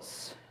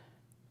candles.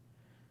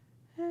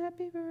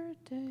 Happy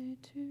birthday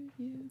to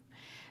you.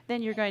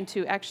 Then you're going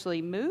to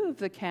actually move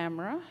the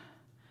camera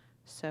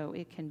so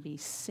it can be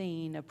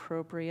seen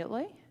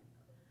appropriately.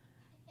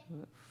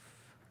 Oof.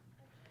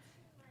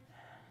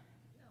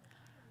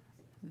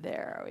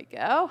 There we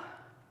go.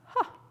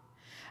 Huh.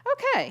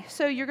 Okay,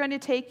 so you're going to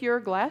take your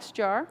glass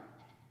jar.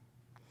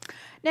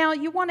 Now,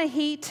 you want to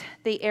heat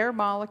the air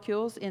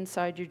molecules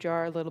inside your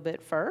jar a little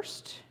bit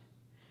first.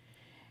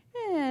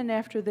 And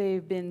after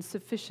they've been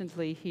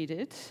sufficiently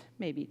heated,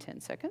 maybe 10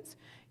 seconds,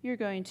 you're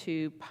going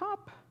to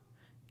pop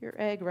your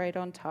egg right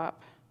on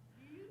top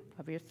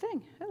of your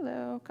thing.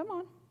 Hello, come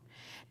on.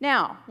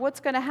 Now, what's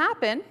going to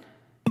happen,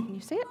 can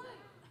you see it?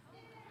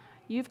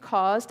 You've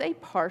caused a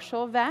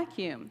partial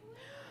vacuum.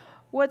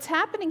 What's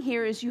happening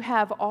here is you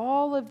have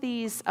all of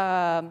these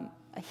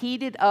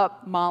heated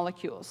up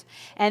molecules.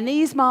 And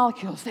these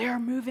molecules, they are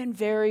moving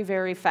very,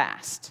 very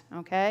fast,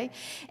 okay?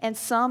 And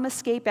some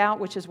escape out,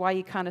 which is why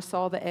you kind of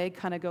saw the egg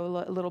kind of go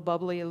a little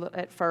bubbly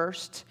at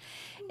first.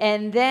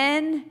 And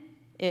then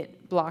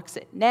it blocks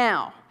it.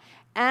 Now,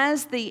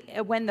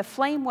 when the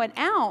flame went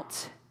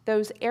out,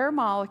 those air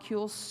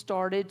molecules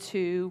started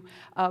to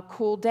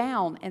cool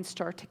down and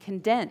start to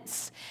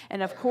condense.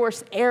 And of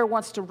course, air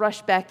wants to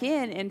rush back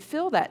in and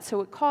fill that.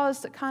 So it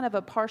caused kind of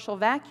a partial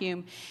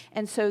vacuum.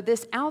 And so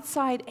this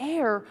outside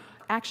air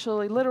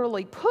actually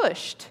literally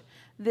pushed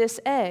this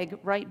egg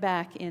right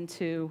back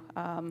into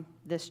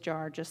this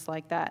jar, just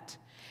like that.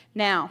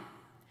 Now,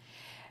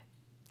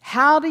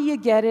 how do you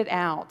get it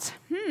out?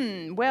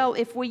 Well,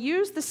 if we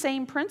use the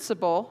same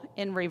principle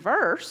in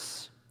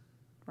reverse,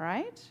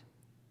 right?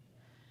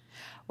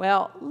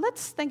 Well,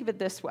 let's think of it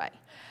this way.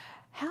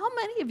 How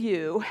many of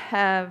you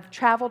have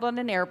traveled on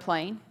an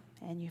airplane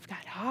and you've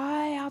got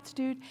high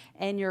altitude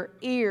and your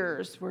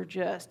ears were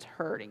just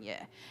hurting you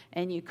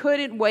and you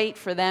couldn't wait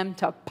for them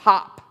to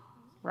pop,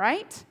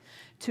 right?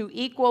 To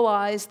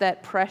equalize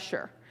that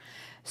pressure.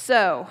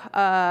 So,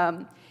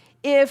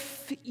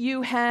 if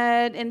you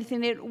had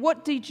anything,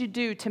 what did you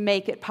do to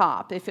make it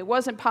pop? If it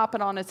wasn't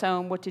popping on its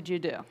own, what did you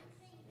do?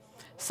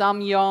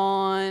 Some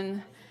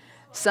yawn.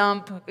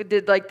 Some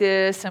did like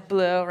this and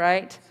blew,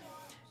 right?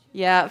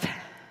 Yeah,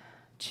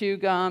 chew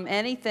gum,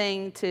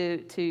 anything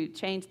to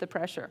change the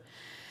pressure.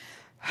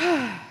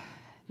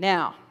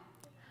 Now,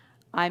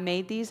 I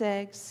made these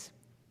eggs.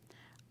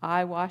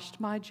 I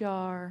washed my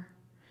jar.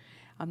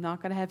 I'm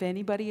not going to have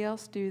anybody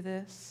else do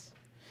this.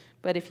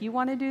 But if you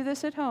want to do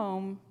this at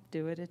home,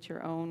 do it at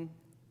your own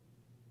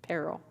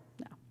peril.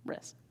 No,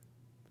 risk.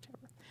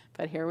 Whichever.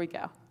 But here we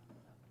go.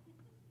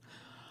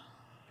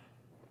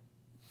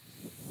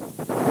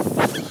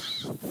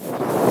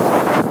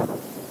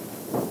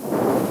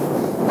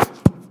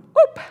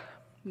 Whoop!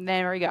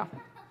 There we go.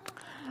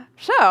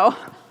 So,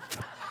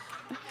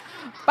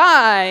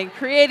 by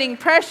creating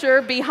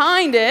pressure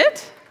behind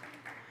it,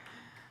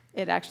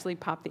 it actually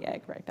popped the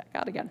egg right back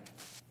out again.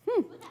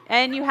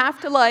 And you have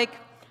to like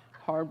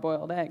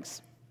hard-boiled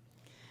eggs.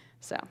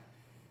 So,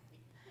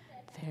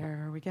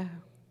 there we go.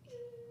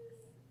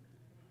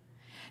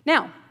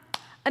 Now,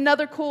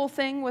 another cool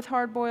thing with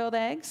hard-boiled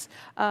eggs,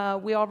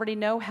 we already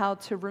know how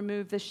to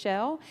remove the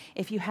shell.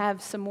 If you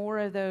have some more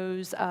of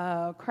those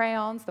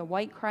crayons, the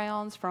white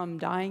crayons from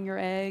dyeing your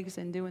eggs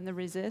and doing the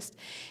resist,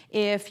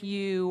 if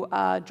you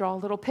draw a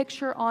little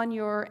picture on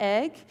your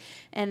egg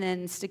and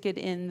then stick it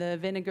in the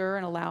vinegar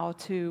and allow it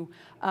to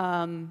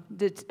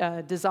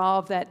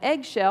dissolve that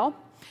eggshell,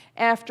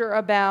 after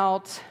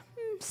about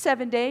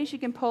 7 days you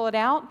can pull it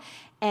out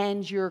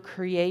and your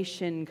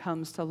creation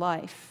comes to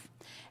life.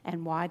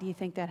 And why do you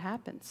think that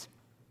happens?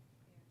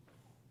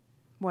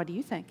 What do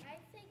you think? I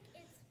think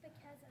it's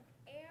because of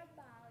air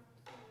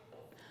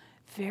molecules.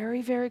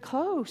 Very, very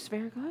close,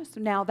 very close.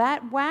 Now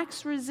that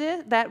wax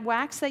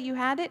that you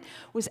had it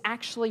was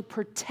actually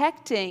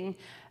protecting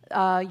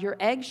your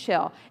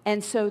eggshell,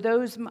 and so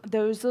those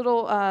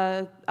little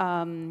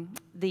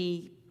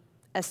the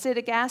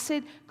acetic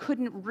acid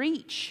couldn't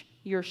reach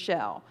your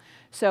shell.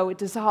 So it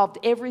dissolved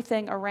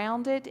everything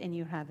around it, and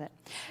you have it.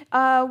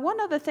 One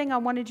other thing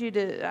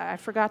I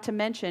forgot to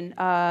mention,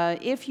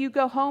 if you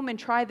go home and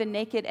try the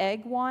naked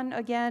egg one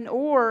again,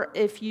 or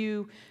if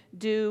you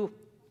do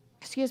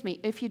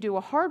a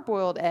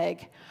hard-boiled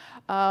egg,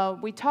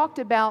 We talked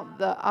about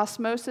the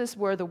osmosis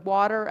where the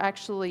water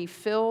actually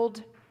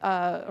filled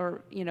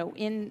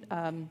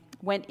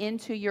went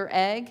into your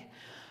egg.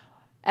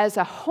 As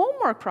a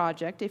homework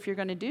project, if you're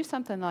going to do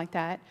something like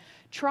that,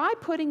 try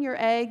putting your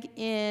egg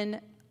in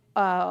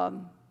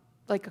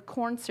like a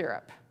corn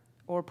syrup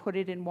or put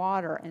it in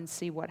water and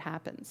see what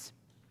happens.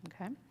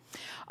 Okay?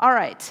 All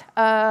right,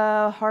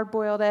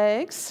 hard-boiled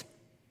eggs.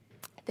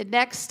 The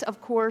next,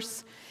 of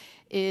course,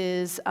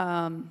 is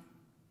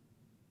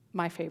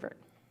my favorite,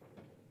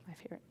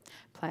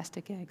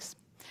 plastic eggs.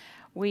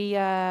 We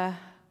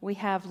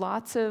have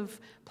lots of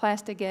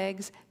plastic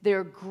eggs.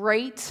 They're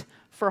great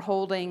for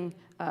holding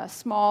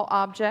small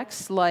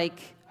objects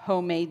like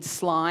homemade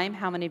slime.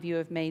 How many of you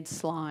have made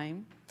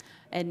slime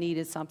and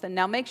needed something?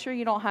 Now make sure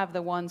you don't have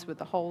the ones with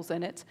the holes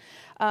in it.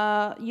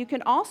 You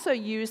can also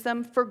use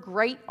them for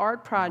great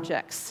art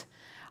projects.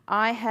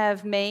 I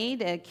have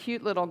made a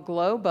cute little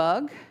glow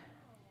bug,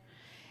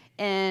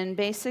 and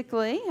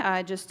basically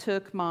I just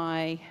took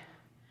my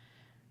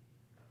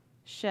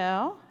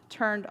shell,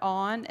 turned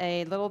on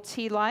a little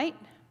tea light,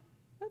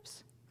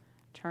 oops,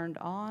 turned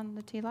on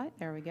the tea light,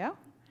 there we go,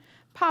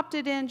 popped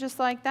it in just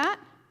like that,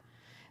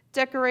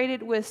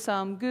 decorated with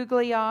some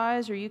googly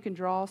eyes, or you can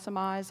draw some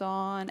eyes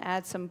on,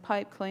 add some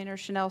pipe cleaner,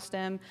 Chanel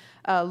stem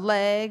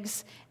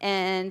legs,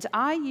 and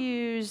I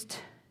used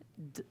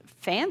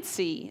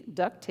fancy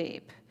duct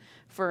tape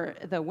for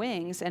the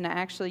wings, and I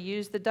actually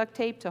used the duct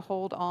tape to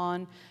hold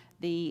on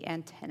the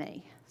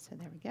antennae. So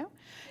there we go.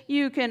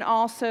 You can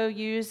also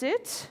use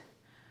it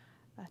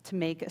to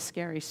make a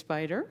scary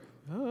spider.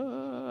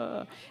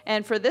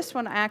 And for this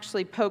one, I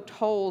actually poked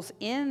holes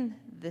in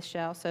the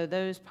shell, so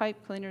those pipe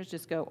cleaners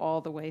just go all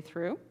the way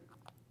through.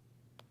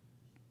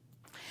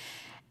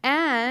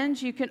 And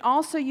you can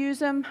also use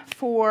them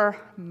for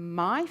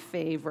my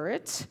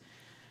favorite,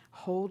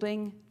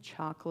 holding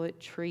chocolate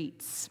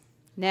treats.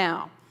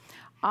 Now,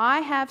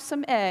 I have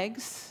some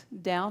eggs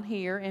down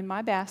here in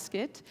my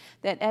basket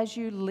that as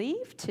you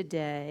leave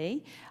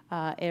today,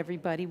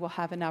 everybody will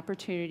have an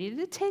opportunity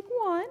to take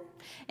one,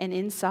 and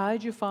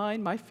inside you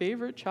find my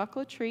favorite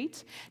chocolate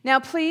treats. Now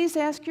please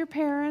ask your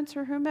parents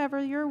or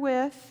whomever you're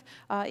with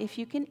if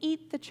you can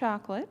eat the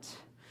chocolate.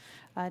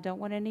 I don't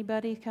want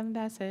anybody coming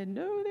back and saying,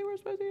 no, they were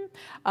supposed to eat it.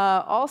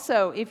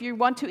 Also, if you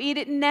want to eat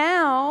it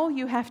now,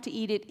 you have to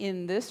eat it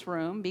in this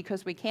room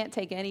because we can't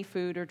take any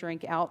food or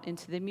drink out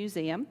into the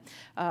museum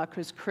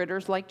because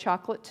critters like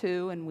chocolate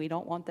too, and we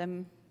don't want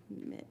them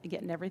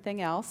getting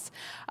everything else.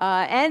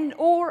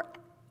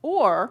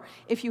 Or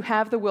if you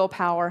have the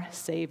willpower,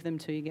 save them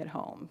till you get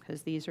home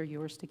because these are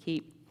yours to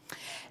keep.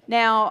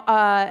 Now,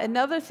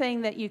 another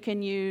thing that you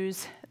can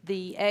use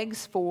the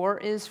eggs for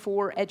is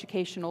for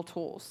educational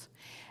tools.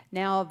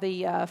 Now,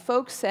 the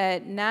folks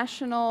at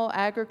National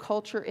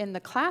Agriculture in the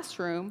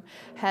Classroom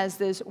has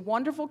this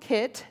wonderful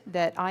kit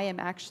that I am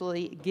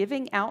actually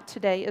giving out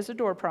today as a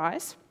door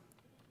prize.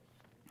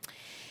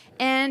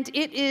 And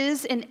it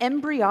is an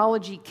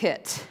embryology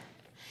kit.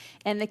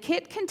 And the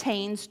kit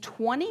contains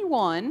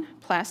 21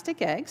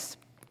 plastic eggs.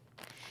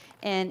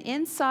 And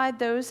inside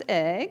those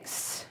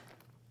eggs,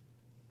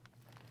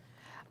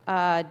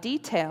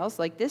 details,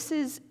 like this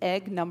is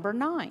egg number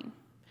 9.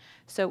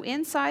 So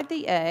inside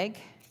the egg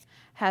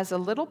has a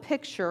little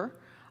picture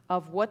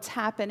of what's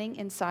happening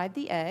inside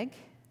the egg,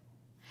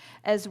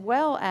 as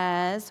well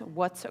as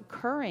what's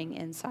occurring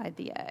inside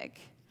the egg.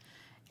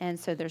 And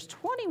so there's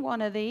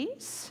 21 of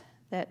these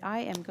that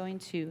I am going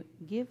to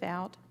give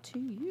out to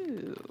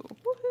you.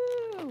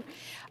 Woohoo!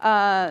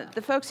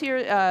 The folks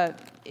here,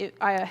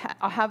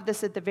 I'll have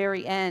this at the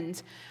very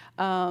end,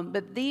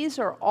 but these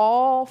are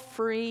all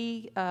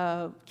free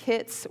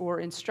kits or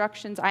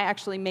instructions. I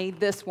actually made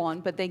this one,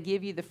 but they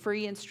give you the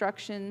free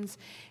instructions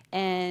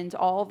and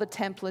all the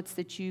templates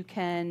that you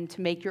can to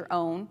make your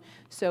own.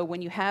 So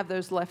when you have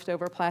those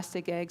leftover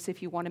plastic eggs,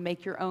 if you want to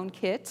make your own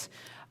kit,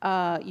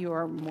 you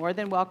are more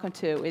than welcome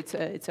to.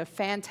 It's a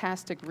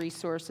fantastic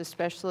resource,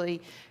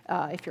 especially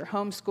if you're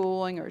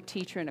homeschooling or a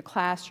teacher in a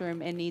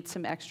classroom and need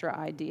some extra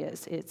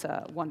ideas. It's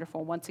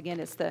wonderful. Once again,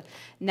 it's the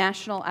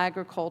National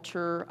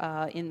Agriculture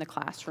in the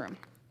Classroom.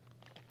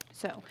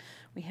 So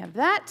we have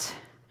that.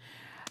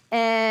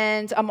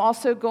 And I'm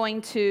also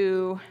going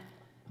to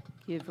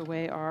give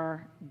away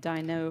our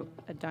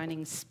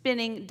dining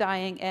spinning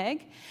dyeing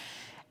egg.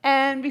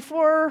 And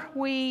before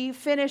we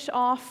finish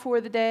off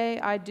for the day,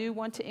 I do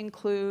want to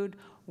include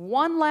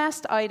one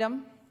last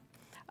item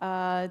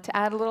to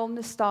add a little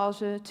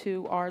nostalgia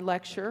to our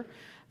lecture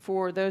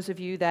for those of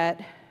you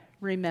that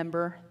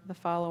remember the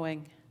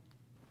following.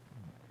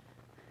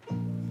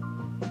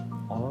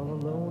 All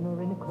alone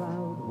or in a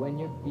crowd, when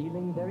you're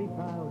feeling very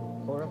proud,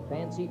 or a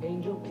fancy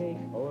angel cake,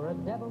 or a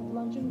devil's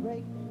luncheon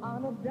break,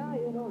 on a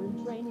diet or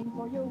in training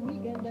for your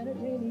weekend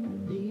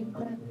entertaining, the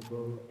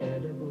incredible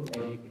edible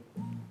egg.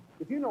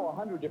 If you know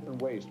 100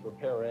 different ways to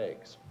prepare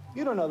eggs,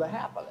 you don't know the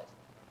half of it.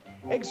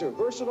 Eggs are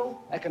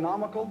versatile,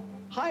 economical,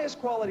 highest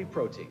quality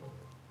protein.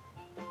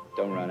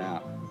 Don't run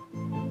out.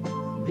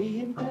 The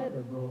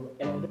incredible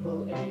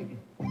edible egg.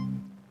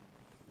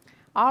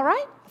 All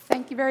right,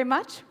 thank you very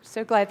much.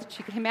 So glad that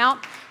you came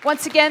out.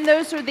 Once again,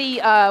 those are the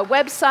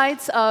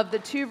websites of the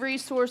 2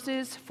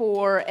 resources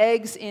for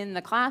eggs in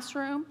the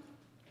classroom.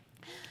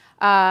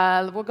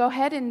 We'll go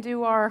ahead and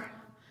do our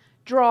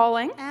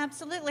drawing.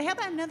 Absolutely. How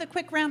about another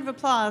quick round of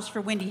applause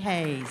for Wendy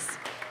Hayes?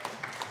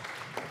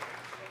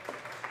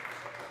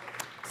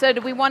 So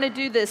do we want to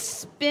do the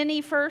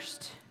spinny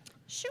first?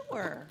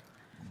 Sure.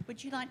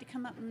 Would you like to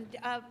come up and,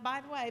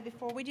 by the way,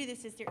 before we do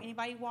this, is there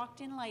anybody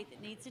walked in late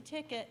that needs a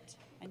ticket?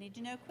 I need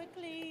to know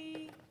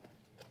quickly.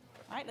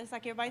 All right, looks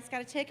like everybody's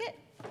got a ticket.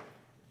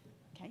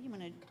 Okay,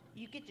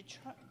 you get to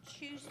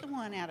choose the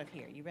one out of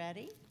here. You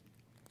ready?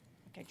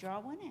 Okay, draw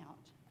one out.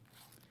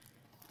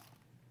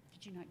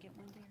 Did you not get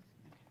one there?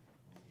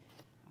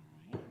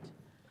 Okay.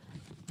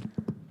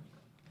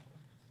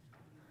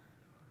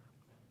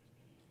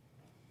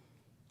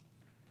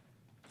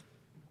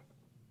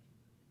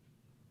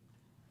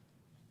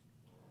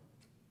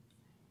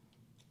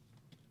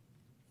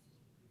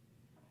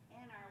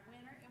 All right.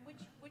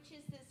 Which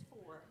is this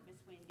for, Miss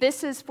Wendy?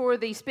 This is for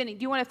the spinning.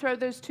 Do you want to throw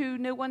those 2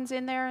 new ones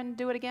in there and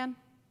do it again?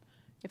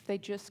 If they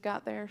just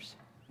got theirs.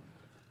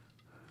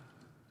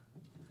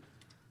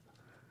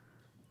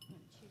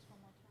 Choose one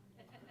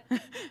more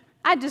time.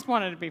 I just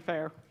wanted to be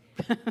fair.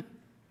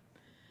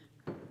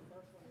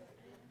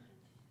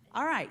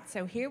 All right,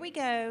 so here we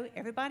go.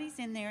 Everybody's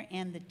in there,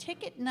 and the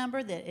ticket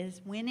number that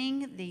is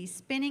winning the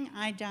spinning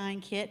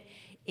iodine kit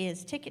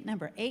is ticket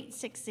number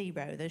 860.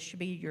 Those should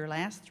be your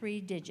last 3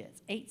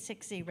 digits,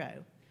 860.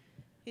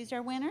 Who's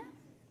our winner?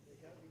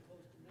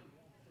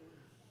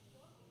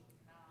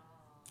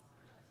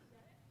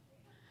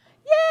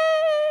 Yay!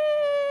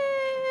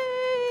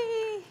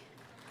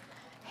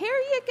 Here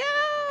you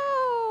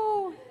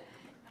go.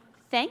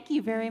 Thank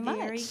you very much.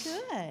 Very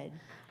good.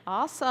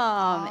 Awesome.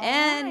 All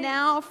And right.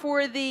 now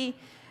for the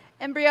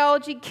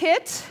embryology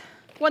kit.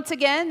 Once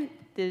again,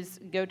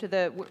 go to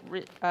the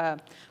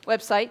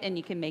website and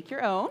you can make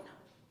your own.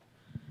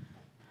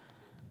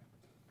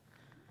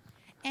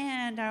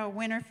 And our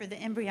winner for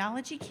the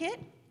embryology kit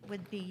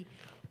would be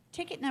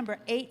ticket number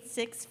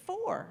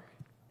 864.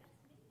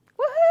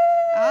 Woohoo!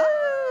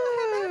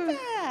 Oh, how about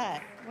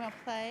that? Well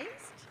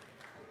placed.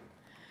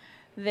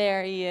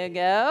 There you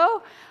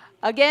go.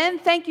 Again,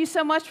 thank you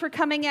so much for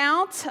coming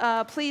out.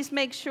 Please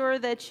make sure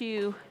that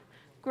you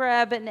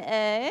grab an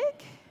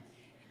egg.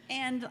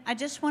 And I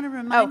just want to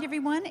remind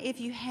everyone, if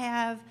you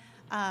have,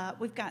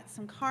 we've got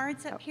some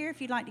cards up here.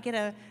 If you'd like to get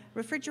a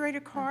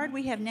refrigerator card,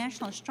 we have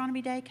National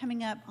Astronomy Day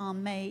coming up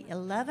on May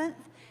 11th.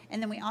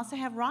 And then we also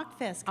have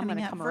Rockfest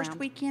coming up first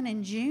weekend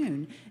in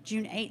June,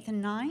 June 8th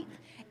and 9th.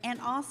 And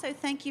also,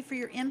 thank you for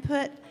your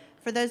input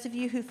for those of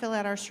you who fill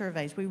out our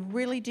surveys. We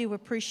really do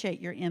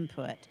appreciate your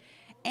input.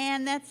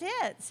 And that's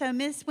it. So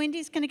Miss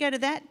Wendy's going to go to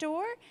that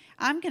door.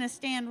 I'm going to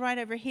stand right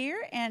over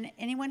here. And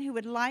anyone who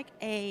would like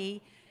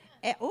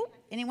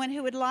anyone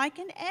who would like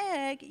an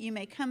egg, you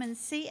may come and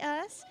see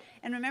us.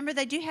 And remember,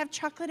 they do have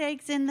chocolate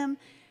eggs in them.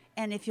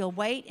 And if you'll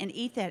wait and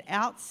eat that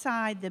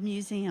outside the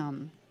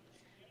museum.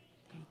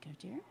 There you go,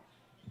 dear.